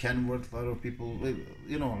Kenworth, a lot of people,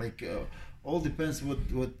 all depends what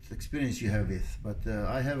experience you have with. But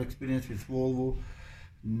I have experience with Volvo,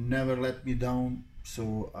 never let me down.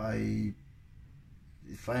 So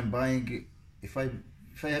if I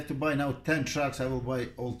have to buy now 10 trucks, I will buy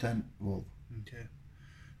all 10 Volvo. Okay.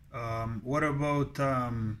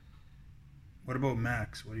 What about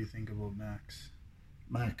Max? What do you think about Max?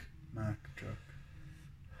 Mac truck.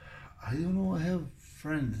 I don't know. I have a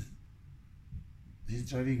friend. He's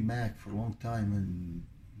driving Mac for a long time, and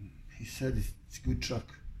he said it's a good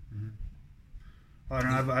truck. I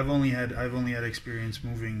don't know. I've only had experience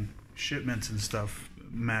moving shipments and stuff.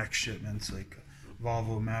 Mac shipments, like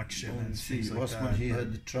Volvo Mac shipments. See, Osman, he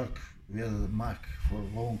had the truck. We had a Mac for a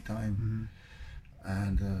long time,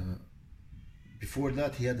 and before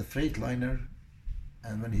that he had the Freightliner,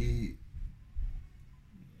 and when he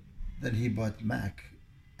bought Mac,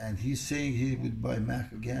 and he's saying he would buy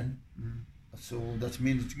Mac again. So that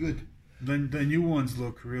means it's good. The new ones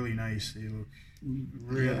look really nice. They look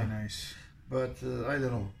really nice. But I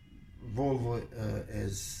don't know. Volvo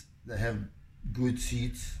they have good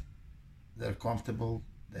seats. They're comfortable.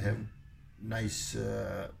 They have nice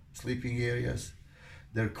sleeping areas.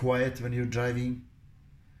 They're quiet when you're driving.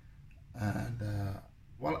 And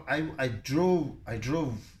well, I drove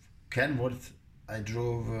Kenworth. I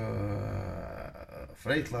drove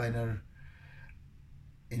Freightliner.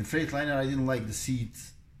 In Freightliner, I didn't like the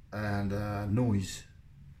seats and noise.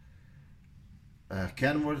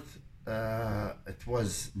 Kenworth, it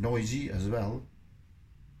was noisy as well.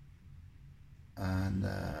 And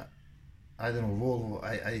I don't know, Volvo,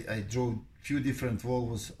 I drove few different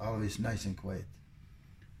Volvos, always nice and quiet.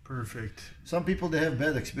 Perfect. Some people, they have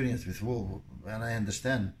bad experience with Volvo, and I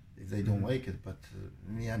understand if they don't like it, but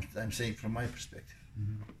me, I'm saying from my perspective.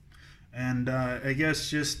 And I guess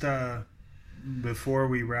just before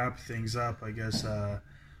we wrap things up, I guess I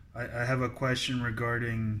have a question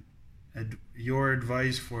regarding your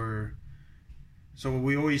advice for. So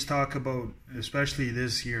we always talk about, especially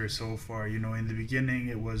this year so far, in the beginning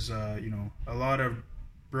it was, a lot of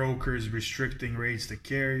brokers restricting rates to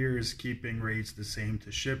carriers, keeping rates the same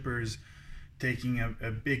to shippers, taking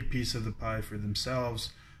a big piece of the pie for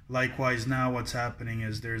themselves. Likewise, now what's happening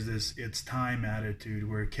is there's this it's time attitude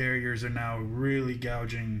where carriers are now really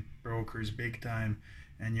gouging brokers big time,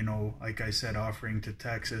 and like I said, offering to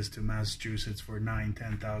Texas, to Massachusetts for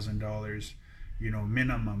 $9,000-$10,000.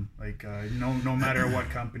 minimum, like no matter what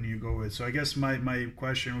company you go with. So I guess my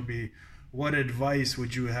question would be, what advice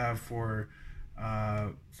would you have for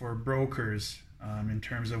brokers in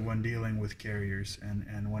terms of when dealing with carriers,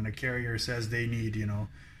 and when a carrier says they need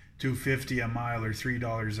 $2.50 a mile or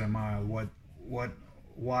 $3 a mile,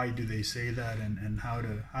 why do they say that, and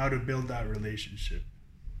how to build that relationship?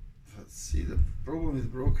 See, the problem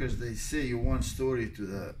with brokers, they say one story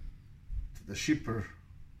to the shipper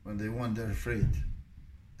when they want their freight,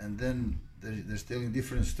 and then they're telling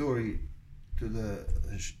different story to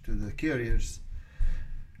the carriers.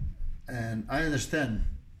 And I understand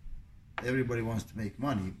everybody wants to make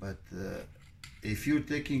money, but if you're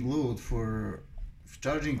taking load for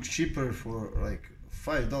charging shipper for like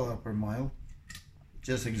 $5 per mile,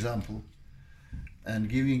 just example, and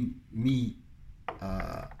giving me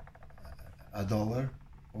 $1,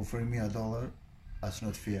 offering me $1, that's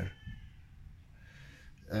not fair.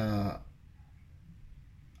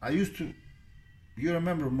 I used to, you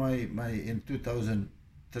remember my in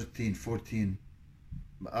 2013-14,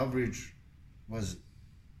 my average was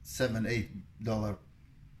 $7-8.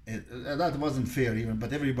 That wasn't fair even,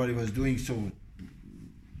 but everybody was doing so.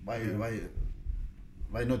 Why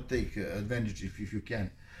not take advantage if you can?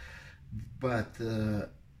 But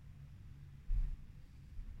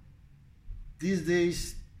these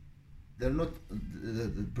days, they're not.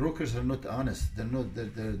 The brokers are not honest. They're not.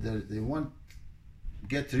 They want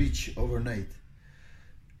get rich overnight.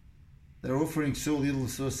 They're offering so little.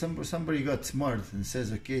 So somebody got smart and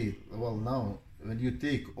says, okay, well, now when you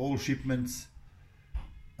take all shipments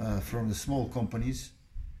from the small companies,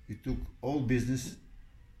 you took all business,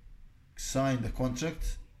 signed a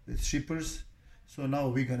contract with shippers. So now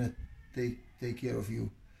we're gonna take care of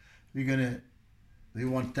you. We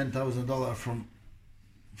want $10,000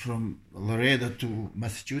 from Laredo to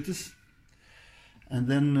Massachusetts, and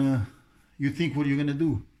then you think what you're gonna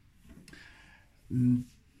do.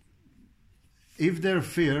 If they're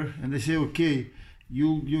fair and they say, okay,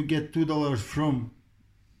 you get $2 from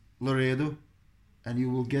Laredo, and you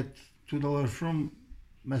will get $2 from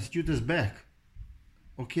Massachusetts back.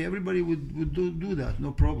 Okay, everybody would do that,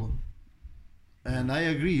 no problem. And I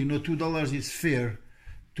agree, $2 is fair.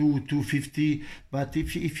 $2.50, but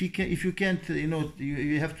if you can't,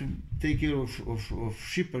 you have to take care of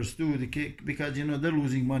shippers too, because they're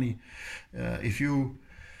losing money. To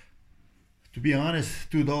be honest,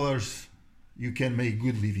 $2 you can make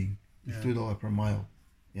good living with $2 per mile,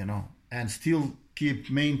 and still keep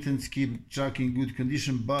maintenance, keep truck in good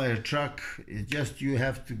condition. Buy a truck. It's just you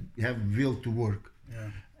have to have will to work,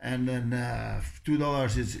 and then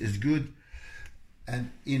 $2 is good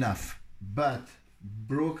and enough. But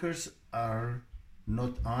brokers are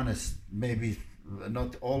not honest. Maybe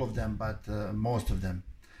not all of them, but most of them.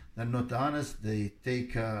 They're not honest. They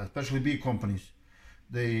take, especially big companies,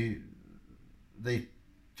 they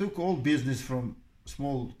took all business from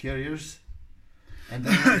small carriers, and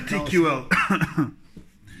then TQL.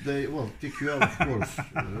 TQL, of course,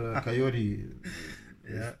 Coyote.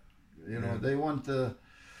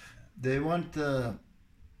 They want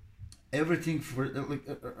everything for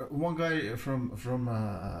one guy from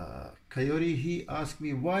Coyote. He asked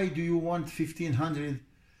me, why do you want 1,500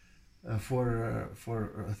 for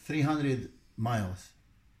 300 miles?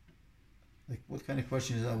 Like, what kind of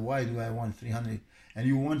question is that? Why do I want 300 and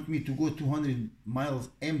you want me to go 200 miles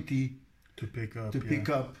empty to pick up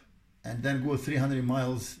and then go 300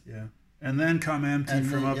 miles and then come empty and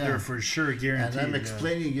from up there for sure, guaranteed. And I'm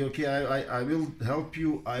explaining, okay, I will help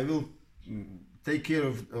you, I will take care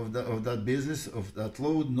of that business, of that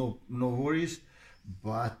load, no worries,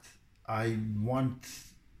 but I want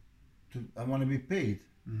to be paid.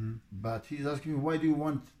 But he's asking me, why do you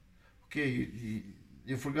want? Okay,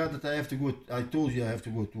 you forgot that I have to go. I told you I have to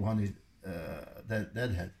go 200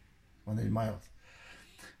 deadhead, 100 miles.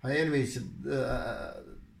 Anyways,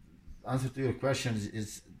 answer to your question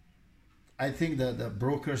is I think that the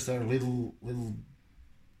brokers are little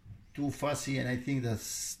too fussy, and I think that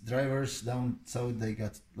drivers down south, they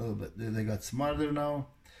got smarter now.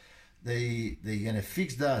 They're gonna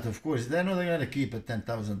fix that. Of course, they're not gonna keep at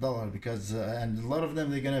 $10,000 because and a lot of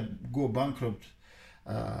them, they're gonna go bankrupt,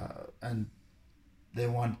 and they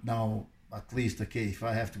want now at least, okay, if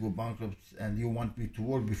I have to go bankrupt and you want me to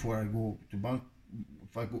work before I go to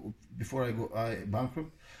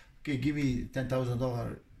bankrupt, okay, give me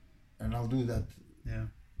 $10,000 and I'll do that.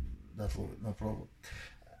 That's no problem.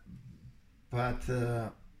 But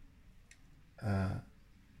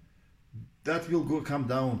that will come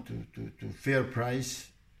down to fair price,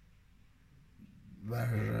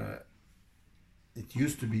 where it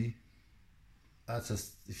used to be.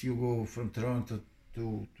 That's if you go from Toronto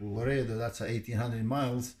to Laredo, that's 1,800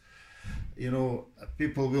 miles.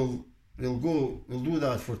 People will do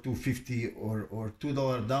that for $2.50 or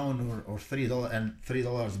 $2 down or $3 and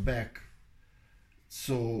 $3 back.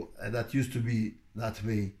 So that used to be that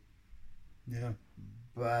way. Yeah.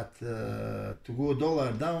 But to go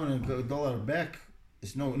 $1 down and go $1 back,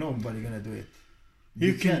 it's nobody gonna do it.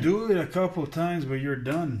 You can do it a couple times, but you're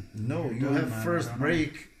done. No, you're you done, have man. first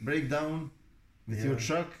breakdown with your Yeah.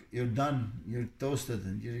 truck. You're done. You're toasted,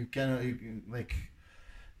 and you cannot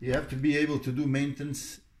you have to be able to do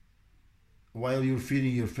maintenance while you're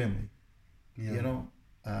feeding your family. Yeah.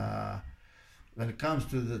 When it comes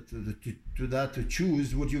to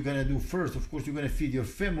choose what you're gonna do first. Of course, you're gonna feed your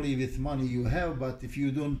family with money you have, but if you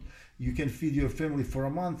don't, you can feed your family for a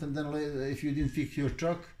month, and then later, if you didn't fix your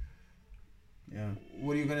truck, Yeah.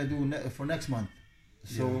 what are you gonna do for next month?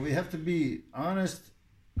 So Yeah. we have to be honest,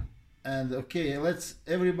 and okay, let's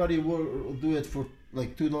everybody do it for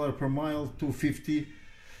like $2 per mile, $2.50.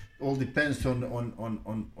 All depends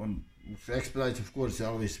on expedites. Of course,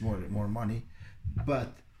 always more money, but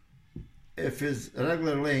if it's a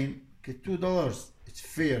regular lane, okay, $2, it's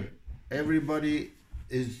fair. Everybody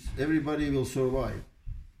will survive.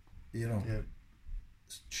 Yeah.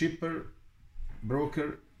 It's cheaper,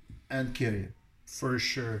 broker, and carrier. For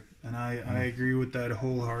sure, and I agree with that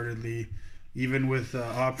wholeheartedly. Even with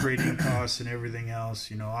operating costs and everything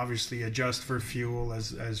else, obviously adjust for fuel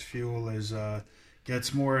as fuel is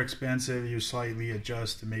gets more expensive. You slightly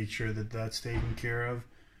adjust to make sure that that's taken care of,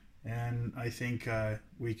 and I think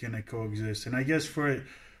we can coexist. And I guess for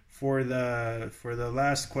the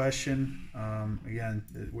last question, again,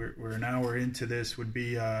 we're into this, would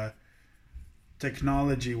be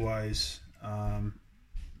technology wise.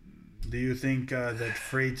 Do you think that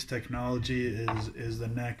freight technology is the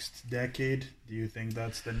next decade? Do you think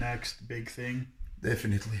that's the next big thing?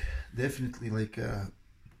 Definitely. Like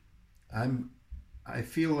I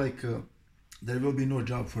feel like there will be no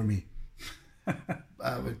job for me.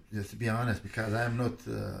 Just to be honest, because I'm not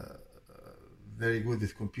very good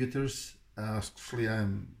with computers. Actually,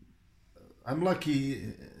 I'm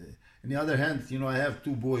lucky. On the other hand, I have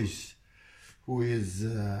two boys, who is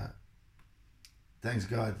thanks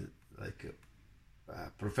God, like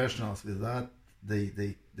professionals with that.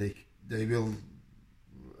 They will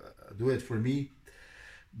do it for me.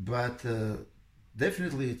 But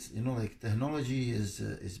definitely, it's like technology is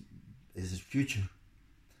the future.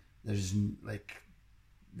 There's like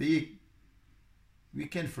we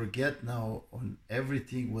can forget now on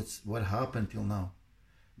everything what happened till now.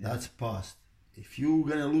 Yeah. That's past. If you're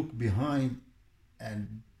gonna look behind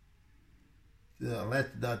and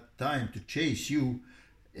let that time to chase you,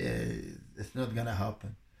 it's not gonna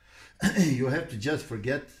happen. You have to just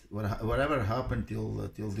forget whatever happened till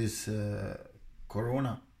this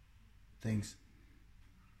corona things.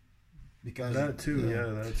 Because That too,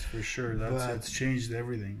 yeah, that's for sure. That's changed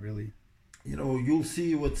everything, really. You'll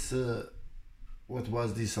see what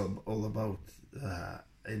was this all about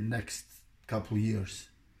in next couple years.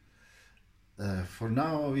 For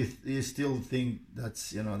now, we still think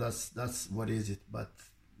that's what is it, but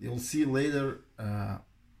you'll see later.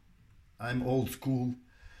 I'm old school.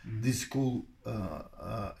 Mm-hmm. This school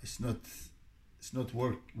it's not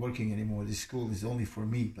working anymore. This school is only for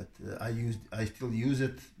me, but I still use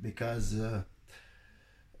it because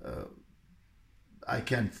I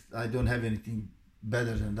don't have anything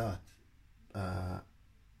better than that,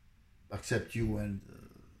 except you and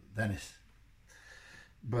Dennis.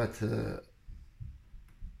 But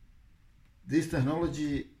this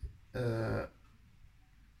technology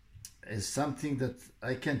is something that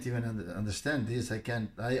I can't even understand. This I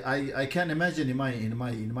can't imagine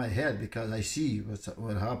in my head, because I see what's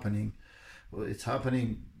happening. It's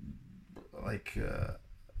happening like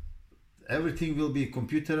everything will be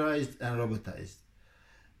computerized and robotized.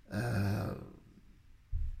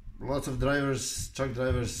 Lots of truck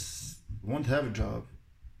drivers won't have a job.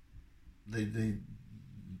 They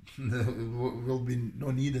will be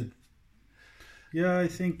no needed. Yeah, I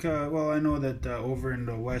think, I know that over in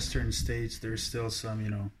the western states, there's still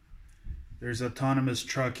some, there's autonomous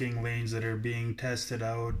trucking lanes that are being tested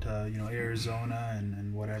out, Arizona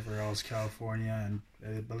and whatever else, California, and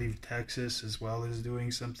I believe Texas as well is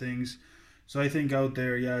doing some things. So I think out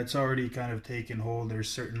there, yeah, it's already kind of taken hold. There's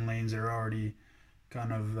certain lanes that are already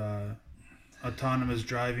kind of autonomous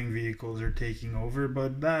driving vehicles are taking over,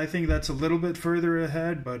 but I think that's a little bit further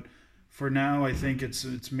ahead. But for now, I think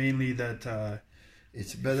it's mainly that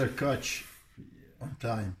it's better catch on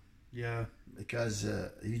time. Yeah, because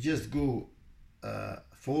you just go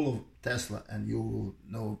full of Tesla and you will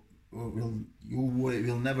know you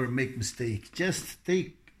will never make mistake. Just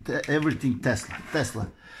take everything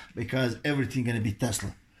Tesla, because everything gonna be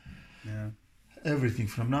Tesla. Yeah. Everything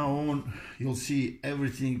from now on, you'll see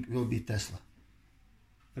everything will be Tesla.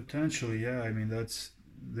 Potentially, yeah. I mean, that's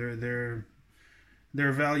their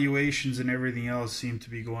valuations and everything else seem to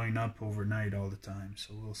be going up overnight all the time.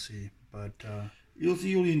 So we'll see. But you'll see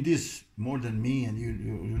you in this more than me, and you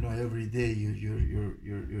know every day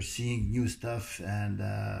you're seeing new stuff, and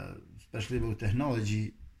especially about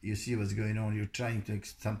technology. You see what's going on. You're trying to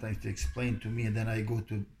sometimes to explain to me, and then I go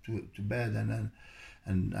to bed, and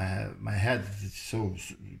I have, my head is so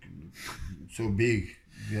big,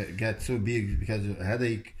 get so big because of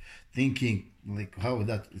headache, thinking like how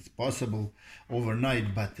that is possible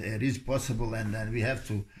overnight, but it is possible, and then we have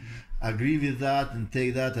to agree with that and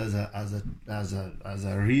take that as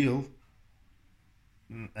a real,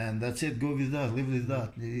 and that's it. Go with that, live with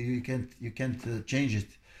that. You can't change it.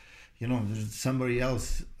 You know, there's somebody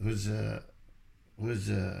else who's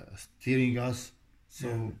steering us.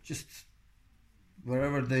 So just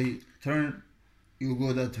wherever they turn, you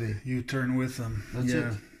go that way. You turn with them. That's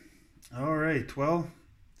it. All right. Well,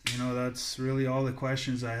 you know, that's really all the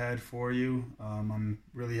questions I had for you. I'm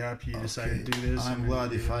really happy you decided to do this. I'm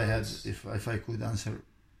glad if I could answer.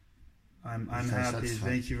 I'm happy.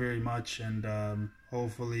 Thank you very much, and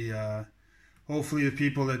hopefully the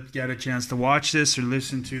people that get a chance to watch this or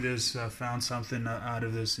listen to this found something out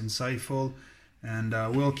of this insightful. And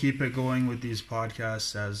we'll keep it going with these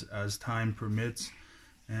podcasts as time permits.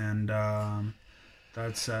 And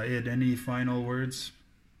that's it. Any final words?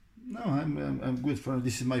 No, I'm good for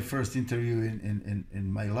this is my first interview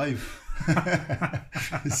in my life,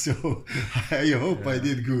 so I hope I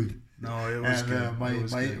did good. No, it was good.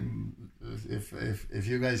 If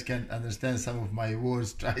you guys can understand some of my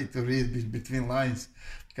words, try to read between lines,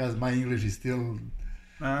 because my English is still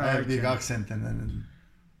I have a big accent and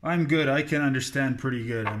I'm good. I can understand pretty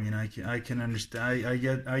good. I mean, I can understand.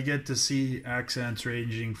 I get to see accents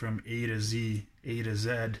ranging from A to Z, A to Z.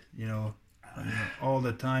 You know, all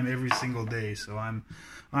the time, every single day. So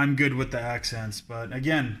I'm good with the accents. But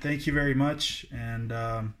again, thank you very much, and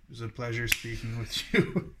it was a pleasure speaking with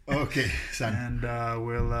you. Okay, son. And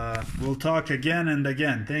we'll talk again and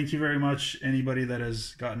again. Thank you very much, anybody that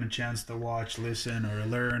has gotten a chance to watch, listen, or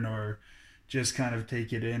learn, or just kind of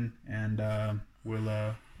take it in. And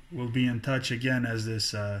we'll be in touch again as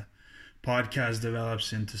this podcast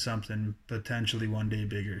develops into something potentially one day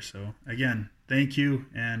bigger. So again, thank you,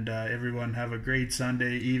 and everyone have a great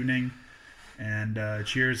Sunday evening, and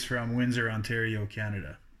cheers from Windsor, Ontario,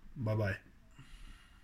 Canada. Bye-bye.